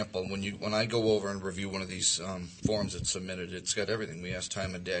an example. When I go over and review one of these forms that's submitted, it's got everything. We ask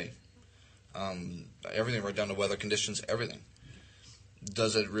time of day, everything right down to weather conditions, everything.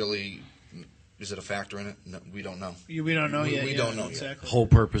 Is it a factor in it? No, we don't know. We don't know yet. We don't know exactly. yet. Whole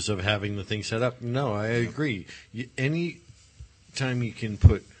purpose of having the thing set up. No, I agree. Any time you can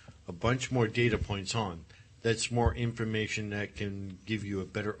put a bunch more data points on, that's more information that can give you a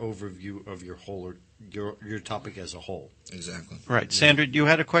better overview of your whole your topic as a whole. Exactly. Right, Sandra, you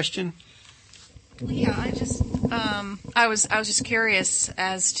had a question? Yeah, I was just curious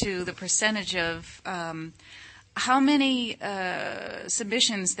as to the percentage of how many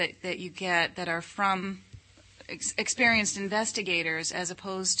submissions that you get that are from experienced investigators as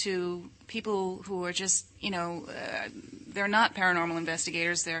opposed to people who are just, they're not paranormal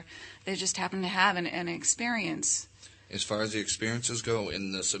investigators. They just happen to have an experience. As far as the experiences go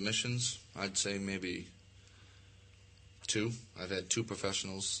in the submissions, I'd say maybe 2. I've had 2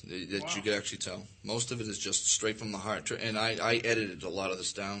 professionals that you could actually tell. Most of it is just straight from the heart. And I edited a lot of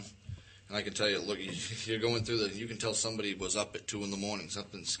this down. And I can tell you, look, you're going through you can tell somebody was up at 2 in the morning.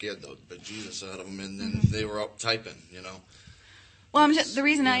 Something scared the bejesus out of them, and then they were up typing, Well, the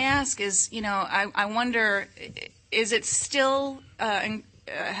reason I ask is, I wonder, is it still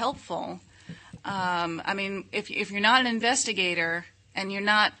helpful? If you're not an investigator and you're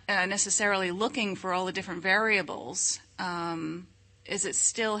not necessarily looking for all the different variables, is it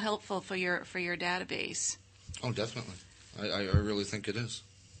still helpful for your database? Oh, definitely. I really think it is.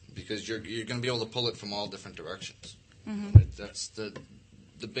 Because you're going to be able to pull it from all different directions. Mm-hmm. Right? That's the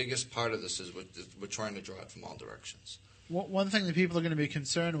biggest part of this is we're trying to draw it from all directions. One thing that people are going to be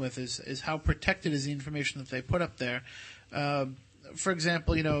concerned with is how protected is the information that they put up there. For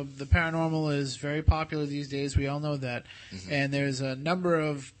example, the paranormal is very popular these days. We all know that. Mm-hmm. And there's a number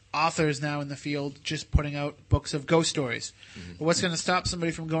of authors now in the field just putting out books of ghost stories. Mm-hmm. But what's going to stop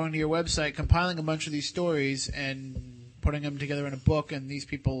somebody from going to your website, compiling a bunch of these stories, and putting them together in a book, and these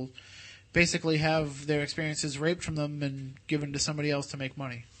people basically have their experiences raped from them and given to somebody else to make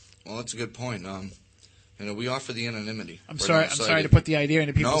money? Well, that's a good point. We offer the anonymity. I'm sorry to put the idea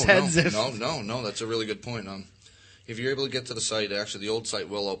into people's heads. No, that's a really good point. If you're able to get to the site, actually, the old site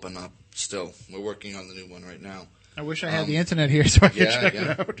will open up still. We're working on the new one right now. I wish I had the internet here so I could check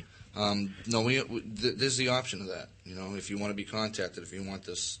it out. There's the option of that. If you want to be contacted, if you want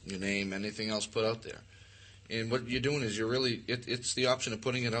your name, anything else put out there. And what you're doing is it's the option of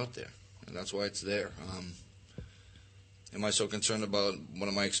putting it out there. And that's why it's there. Am I so concerned about one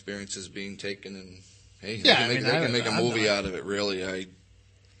of my experiences being taken and, hey, they can make a movie out of it, really.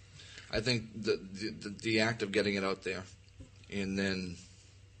 I think the act of getting it out there and then,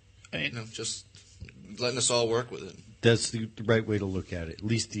 just letting us all work with it. That's the right way to look at it. At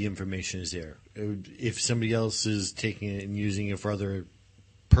least the information is there. If somebody else is taking it and using it for other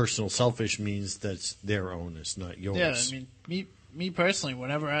personal selfish means, that's their own. It's not yours. Yeah, me personally,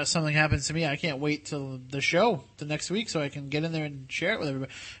 whenever something happens to me, I can't wait till the show the next week so I can get in there and share it with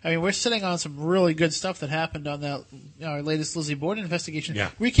everybody. We're sitting on some really good stuff that happened on that our latest Lizzie Borden investigation. Yeah.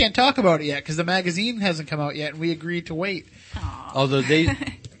 We can't talk about it yet because the magazine hasn't come out yet, and we agreed to wait. Aww. Although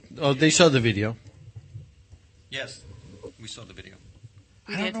they saw the video. Yes, we saw the video.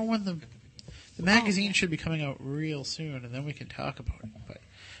 I don't know when The magazine should be coming out real soon, and then we can talk about it. But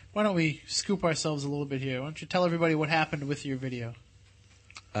why don't we scoop ourselves a little bit here? Why don't you tell everybody what happened with your video?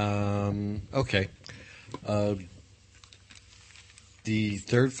 Okay. The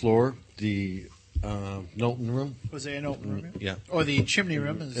third floor, the Knowlton room. Was there an Knowlton room? Yeah. Or the chimney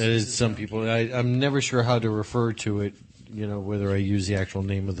room? As some people. I'm never sure how to refer to it, whether I use the actual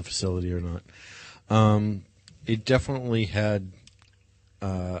name of the facility or not. It definitely had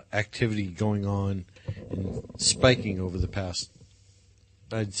activity going on and spiking over the past,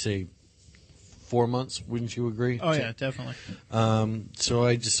 I'd say, 4 months. Wouldn't you agree? Oh, yeah, definitely. So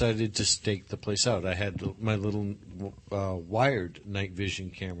I decided to stake the place out. I had my little wired night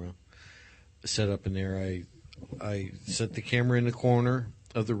vision camera set up in there. I set the camera in the corner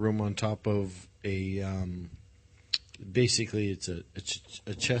of the room on top of a basically it's a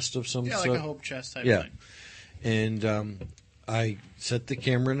chest of some sort. Yeah, like a hope chest type thing. And I set the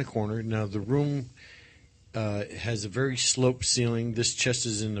camera in the corner. Now the room has a very sloped ceiling. This chest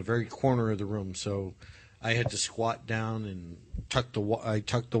is in the very corner of the room, so I had to squat down and tucked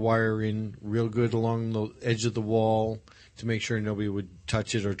the wire in real good along the edge of the wall to make sure nobody would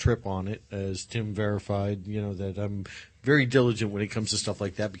touch it or trip on it. As Tim verified, that I'm very diligent when it comes to stuff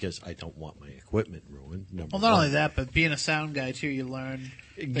like that because I don't want my equipment ruined. Well, not only that, but being a sound guy too, you learn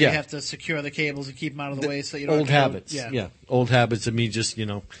that you have to secure the cables and keep them out of the way so that you don't. Old habits, old habits of me. Just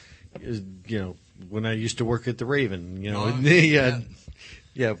when I used to work at the Raven,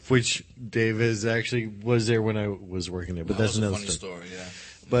 which Dave was there when I was working there, but that's another story. Yeah.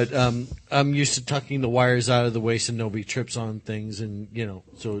 But I'm used to tucking the wires out of the way so nobody trips on things, and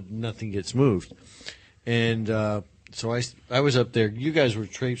so nothing gets moved. And so I was up there. You guys were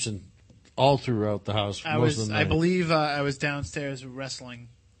traipsing all throughout the house. I believe I was downstairs wrestling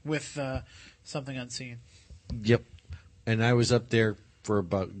with something unseen. Yep, and I was up there for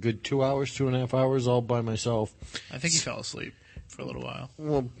about a good 2 hours, 2.5 hours, all by myself. I think you fell asleep for a little while.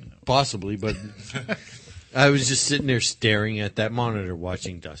 Well, possibly, but I was just sitting there staring at that monitor,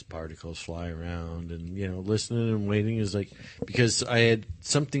 watching dust particles fly around, and listening and waiting. Because I had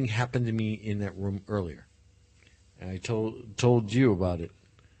something happen to me in that room earlier, and I told you about it.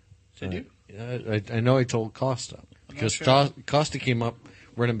 Did you? I know I told Costa because Costa came up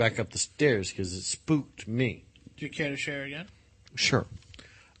running back up the stairs because it spooked me. Do you care to share again? Sure.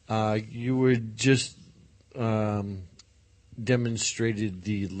 You were just demonstrated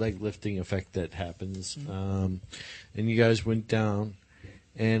the leg lifting effect that happens. And you guys went down,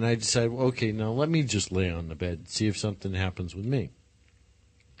 and I decided, okay, now let me just lay on the bed and see if something happens with me.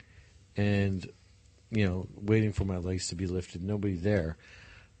 And, waiting for my legs to be lifted, nobody there.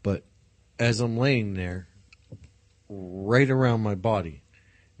 But as I'm laying there, right around my body,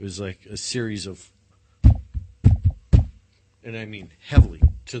 it was like a series of, and I mean heavily,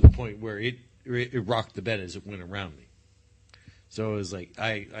 to the point where it rocked the bed as it went around me. So it was like,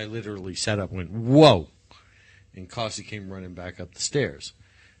 I literally sat up and went, whoa! And Costa came running back up the stairs.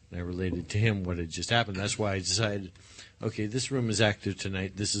 And I related to him what had just happened. That's why I decided, okay, this room is active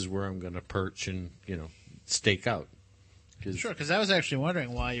tonight. This is where I'm going to perch and, stake out. Sure, because I was actually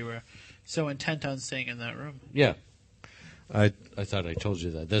wondering why you were so intent on staying in that room. Yeah. I thought I told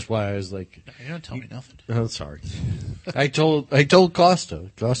you that. That's why I was like... No, you don't tell me nothing. Oh, sorry. I told Costa.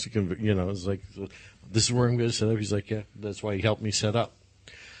 Costa can, was like, this is where I'm going to set up. He's like, yeah, that's why he helped me set up.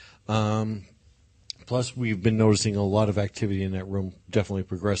 Plus, we've been noticing a lot of activity in that room, definitely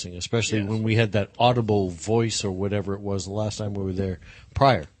progressing, especially when we had that audible voice or whatever it was the last time we were there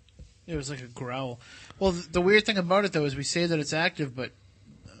prior. It was like a growl. Well, the weird thing about it, though, is we say that it's active, but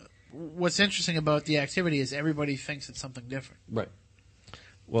what's interesting about the activity is everybody thinks it's something different. Right.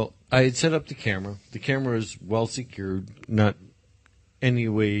 Well, I had set up the camera. The camera is well secured, not any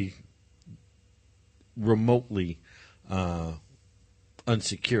way remotely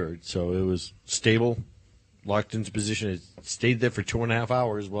unsecured. So it was stable, locked into position. It stayed there for 2.5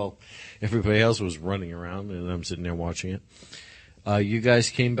 hours while everybody else was running around, and I'm sitting there watching it. You guys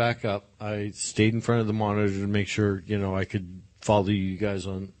came back up. I stayed in front of the monitor to make sure, I could follow you guys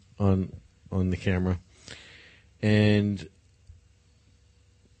on the camera. And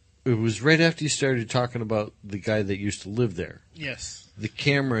it was right after you started talking about the guy that used to live there. Yes. The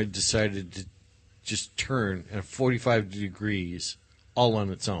camera decided to just turn at 45 degrees all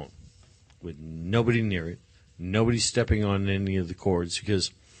on its own with nobody near it, nobody stepping on any of the cords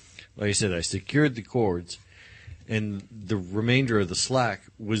because, like I said, I secured the cords and the remainder of the slack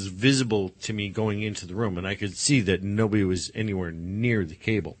was visible to me going into the room, and I could see that nobody was anywhere near the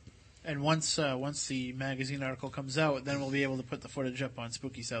cable. And once the magazine article comes out, then we'll be able to put the footage up on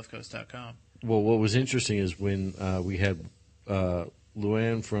SpookySouthCoast.com. Well, what was interesting is when we had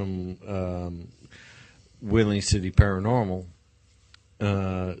Luann from Whaling City Paranormal,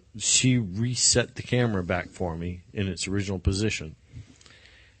 she reset the camera back for me in its original position.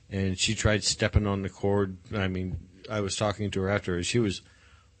 And she tried stepping on the cord. I mean, I was talking to her after. She was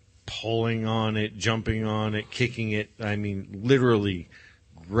pulling on it, jumping on it, kicking it. I mean, literally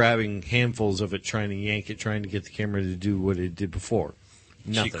grabbing handfuls of it, trying to yank it, trying to get the camera to do what it did before.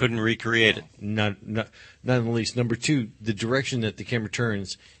 Nothing. She couldn't recreate it. Not in the least. Number two, the direction that the camera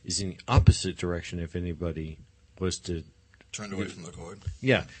turns is in the opposite direction. If anybody was to Turned away from the cord.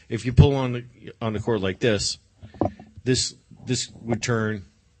 Yeah, if you pull on the cord like this, this would turn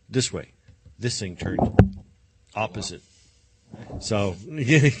this way. This thing turned opposite. So,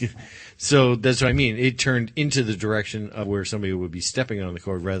 so that's what I mean. It turned into the direction of where somebody would be stepping on the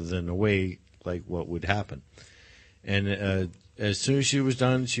cord rather than away, like what would happen. And as soon as she was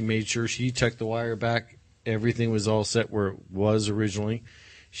done, she made sure she tucked the wire back. Everything was all set where it was originally.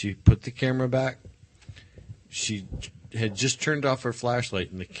 She put the camera back. She had just turned off her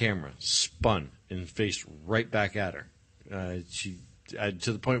flashlight, and the camera spun and faced right back at her.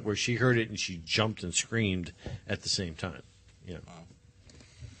 To the point where she heard it and she jumped and screamed at the same time. Yeah. Wow.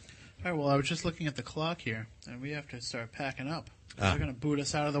 All right, well, I was just looking at the clock here, and we have to start packing up. They're going to boot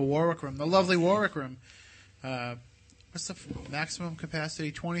us out of the Warwick Room, the lovely Warwick Room. What's the maximum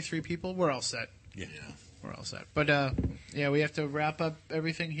capacity? 23 people? We're all set. Yeah. We're all set. But, yeah, we have to wrap up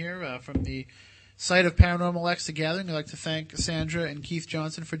everything here from the site of Paranormal X, The Gathering. I'd like to thank Sandra and Keith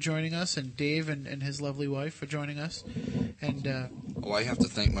Johnson for joining us, and Dave and his lovely wife for joining us. And I have to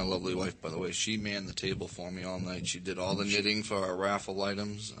thank my lovely wife, by the way. She manned the table for me all night. She did all the knitting for our raffle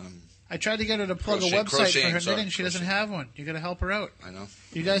items. I tried to get her to plug a website for her knitting. She doesn't have one. You got to help her out. I know.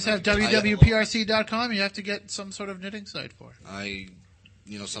 You guys have www.prc.com. You have to get some sort of knitting site for her. I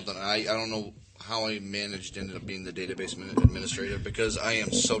don't know how I ended up being the database administrator because I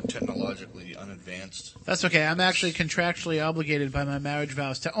am so technologically unadvanced. That's okay. I'm actually contractually obligated by my marriage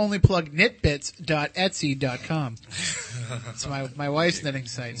vows to only plug knitbits.etsy.com. It's my wife's knitting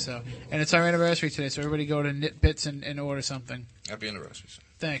site. So, and it's our anniversary today, so everybody go to knitbits and order something. Happy anniversary, sir.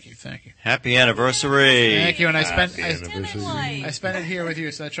 Thank you. Happy anniversary. Thank you. And I spent it here with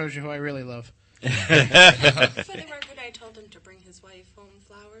you, so that shows you who I really love. For the record, I told him to bring his wife home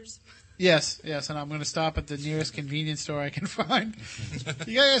flowers. Yes, and I'm going to stop at the nearest convenience store I can find.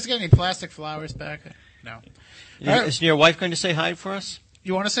 You guys got any plastic flowers back? No. Is your wife going to say hi for us?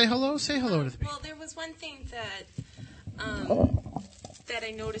 You want to say hello? Say hello to the people. Well, there was one thing that that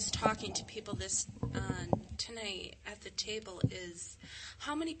I noticed talking to people tonight at the table is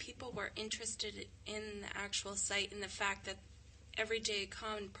how many people were interested in the actual site and the fact that everyday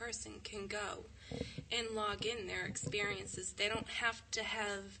common person can go and log in their experiences. They don't have to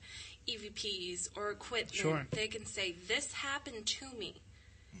have EVPs or equipment. Sure. They can say, this happened to me,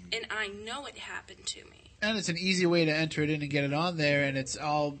 and I know it happened to me. And it's an easy way to enter it in and get it on there, and it's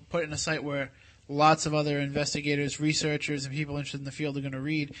all put in a site where lots of other investigators, researchers, and people interested in the field are going to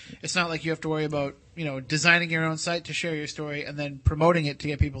read. It's not like you have to worry about, designing your own site to share your story and then promoting it to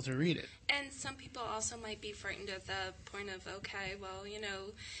get people to read it. And some people also might be frightened at the point of, okay, well,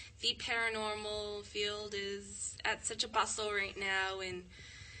 the paranormal field is at such a bustle right now, and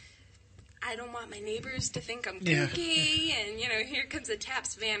I don't want my neighbors to think I'm kooky, and, here comes a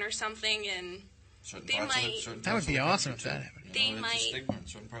TAPS van or something, and they might... That would be awesome if that happened. They might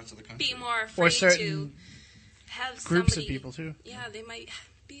certain parts of the country. be more afraid to have groups somebody, of people, too. Yeah, they might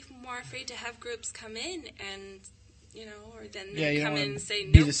be more afraid to have groups come in and, or then Yeah, they you come don't in wanna and say,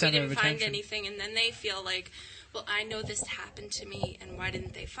 be nope, the we center didn't of find attention. anything, and then they feel like, well, I know this happened to me, and why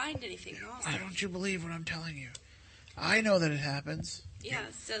didn't they find anything also? Why don't you believe what I'm telling you? I know that it happens. Yeah,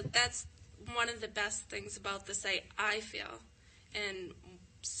 so that's one of the best things about the site, I feel, and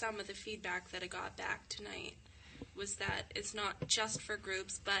some of the feedback that I got back tonight was that it's not just for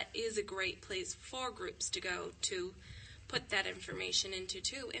groups, but is a great place for groups to go to put that information into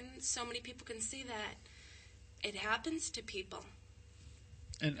too. And so many people can see that it happens to people.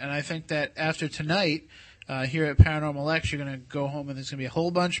 And I think that after tonight, here at Paranormal X, you're going to go home and there's going to be a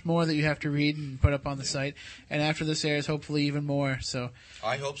whole bunch more that you have to read and put up on the site. And after this airs, hopefully even more. So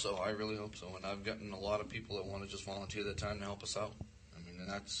I hope so. I really hope so. And I've gotten a lot of people that want to just volunteer their time to help us out. I mean, and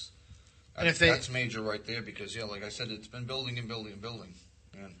that's major right there because, like I said, it's been building and building and building.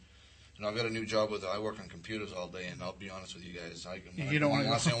 And I've got a new job I work on computers all day, and I'll be honest with you guys. The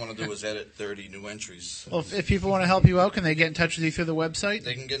last thing I want to do is edit 30 new entries. Well, if people want to help you out, can they get in touch with you through the website?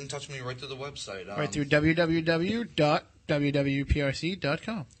 They can get in touch with me right through the website. Right through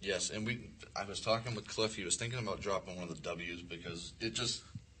www.wwprc.com. Yes, and I was talking with Cliff. He was thinking about dropping one of the W's because there's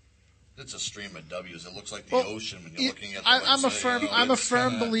it's a stream of W's. It looks like the ocean when you're looking at the I'm a it's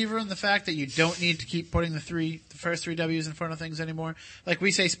firm kinda- believer in the fact that you don't need to keep putting the first three W's in front of things anymore. Like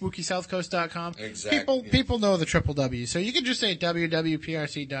we say SpookySouthCoast.com. Exactly. People know the triple W, so you can just say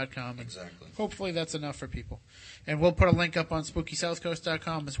www.prc.com. Exactly. Hopefully that's enough for people. And we'll put a link up on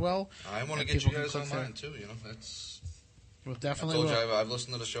SpookySouthCoast.com as well. I want to get you guys on mine too. You know, that's. We'll definitely. I told you I've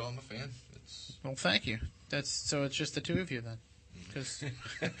listened to the show. I'm a fan. Well, thank you. So it's just the two of you then. Because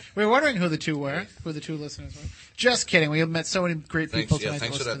we were wondering who the two listeners were. Just kidding. We have met so many great people tonight.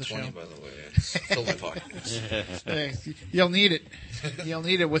 Thanks for to that the 20, show. by the way. It's filled my pockets. Hey, you'll need it. You'll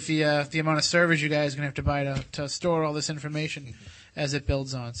need it with the amount of servers you guys are going to have to buy to store all this information as it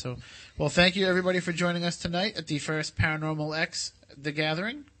builds on. So, well, thank you everybody for joining us tonight at the first Paranormal X, The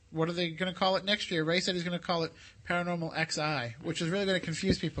Gathering. What are they going to call it next year? Ray said he's going to call it Paranormal XI, which is really going to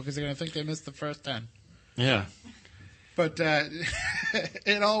confuse people because they're going to think they missed the first 10. Yeah. But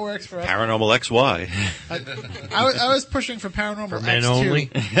it all works for us. Paranormal XY. I was pushing for Paranormal For X2. men only?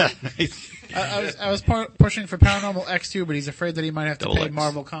 I was pushing for Paranormal X2, but he's afraid that he might have to pay X.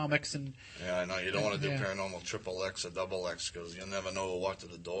 Marvel Comics and. Yeah, I know. You don't want to do Paranormal Triple X or Double X because you'll never know who walked to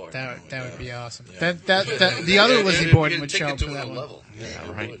the door. That would be awesome. Yeah. That the other Lizzie Borden would show up for that one. Level.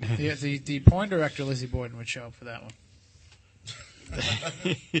 Yeah, right. The porn director Lizzie Borden would show up for that one.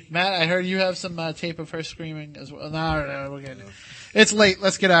 Matt, I heard you have some tape of her screaming as well. No, we're good. It's late.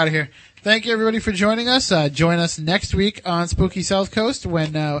 Let's get out of here. Thank you, everybody, for joining us. Join us next week on Spooky South Coast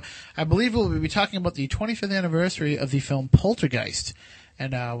when I believe we'll be talking about the 25th anniversary of the film Poltergeist.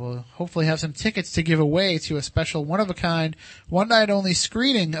 And we'll hopefully have some tickets to give away to a special one-of-a-kind, one-night-only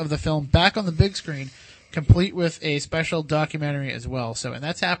screening of the film back on the big screen, complete with a special documentary as well. So, and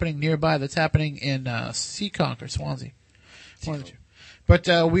that's happening nearby. That's happening in Seekonk or Swansea. One of the two. But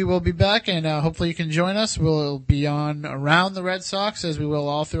we will be back, and hopefully you can join us. We'll be on around the Red Sox, as we will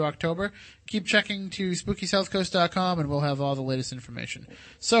all through October. Keep checking to SpookySouthCoast.com, and we'll have all the latest information.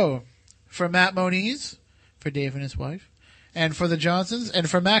 So, for Matt Moniz, for Dave and his wife, and for the Johnsons, and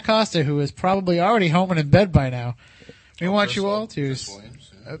for Matt Costa, who is probably already home and in bed by now, we want you all to... Chris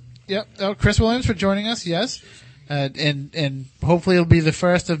Williams, Yep, Chris Williams for joining us, yes. And hopefully it'll be the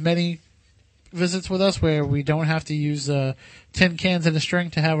first of many visits with us where we don't have to use tin cans and a string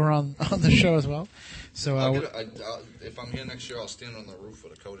to have her on the show as well. So if I'm here next year, I'll stand on the roof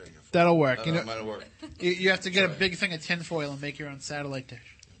with a coat hanger. That'll work. That might work. You have to get a big thing of tinfoil and make your own satellite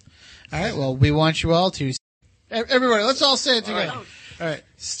dish. All right. Well, we want you all to. Everybody, let's all say it together. All right.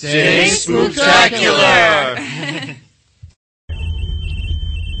 Stay spooktacular.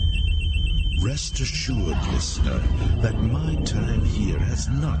 Rest assured, listener, that my time here has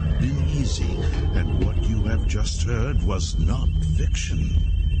not been easy, and what you have just heard was not fiction.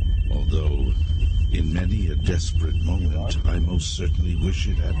 Although, in many a desperate moment, I most certainly wish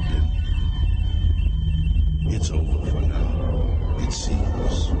it had been. It's over for now, it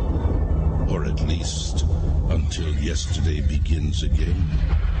seems. Or at least, until yesterday begins again.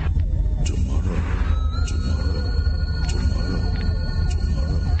 Tomorrow.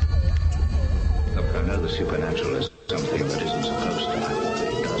 Look, I know the supernatural is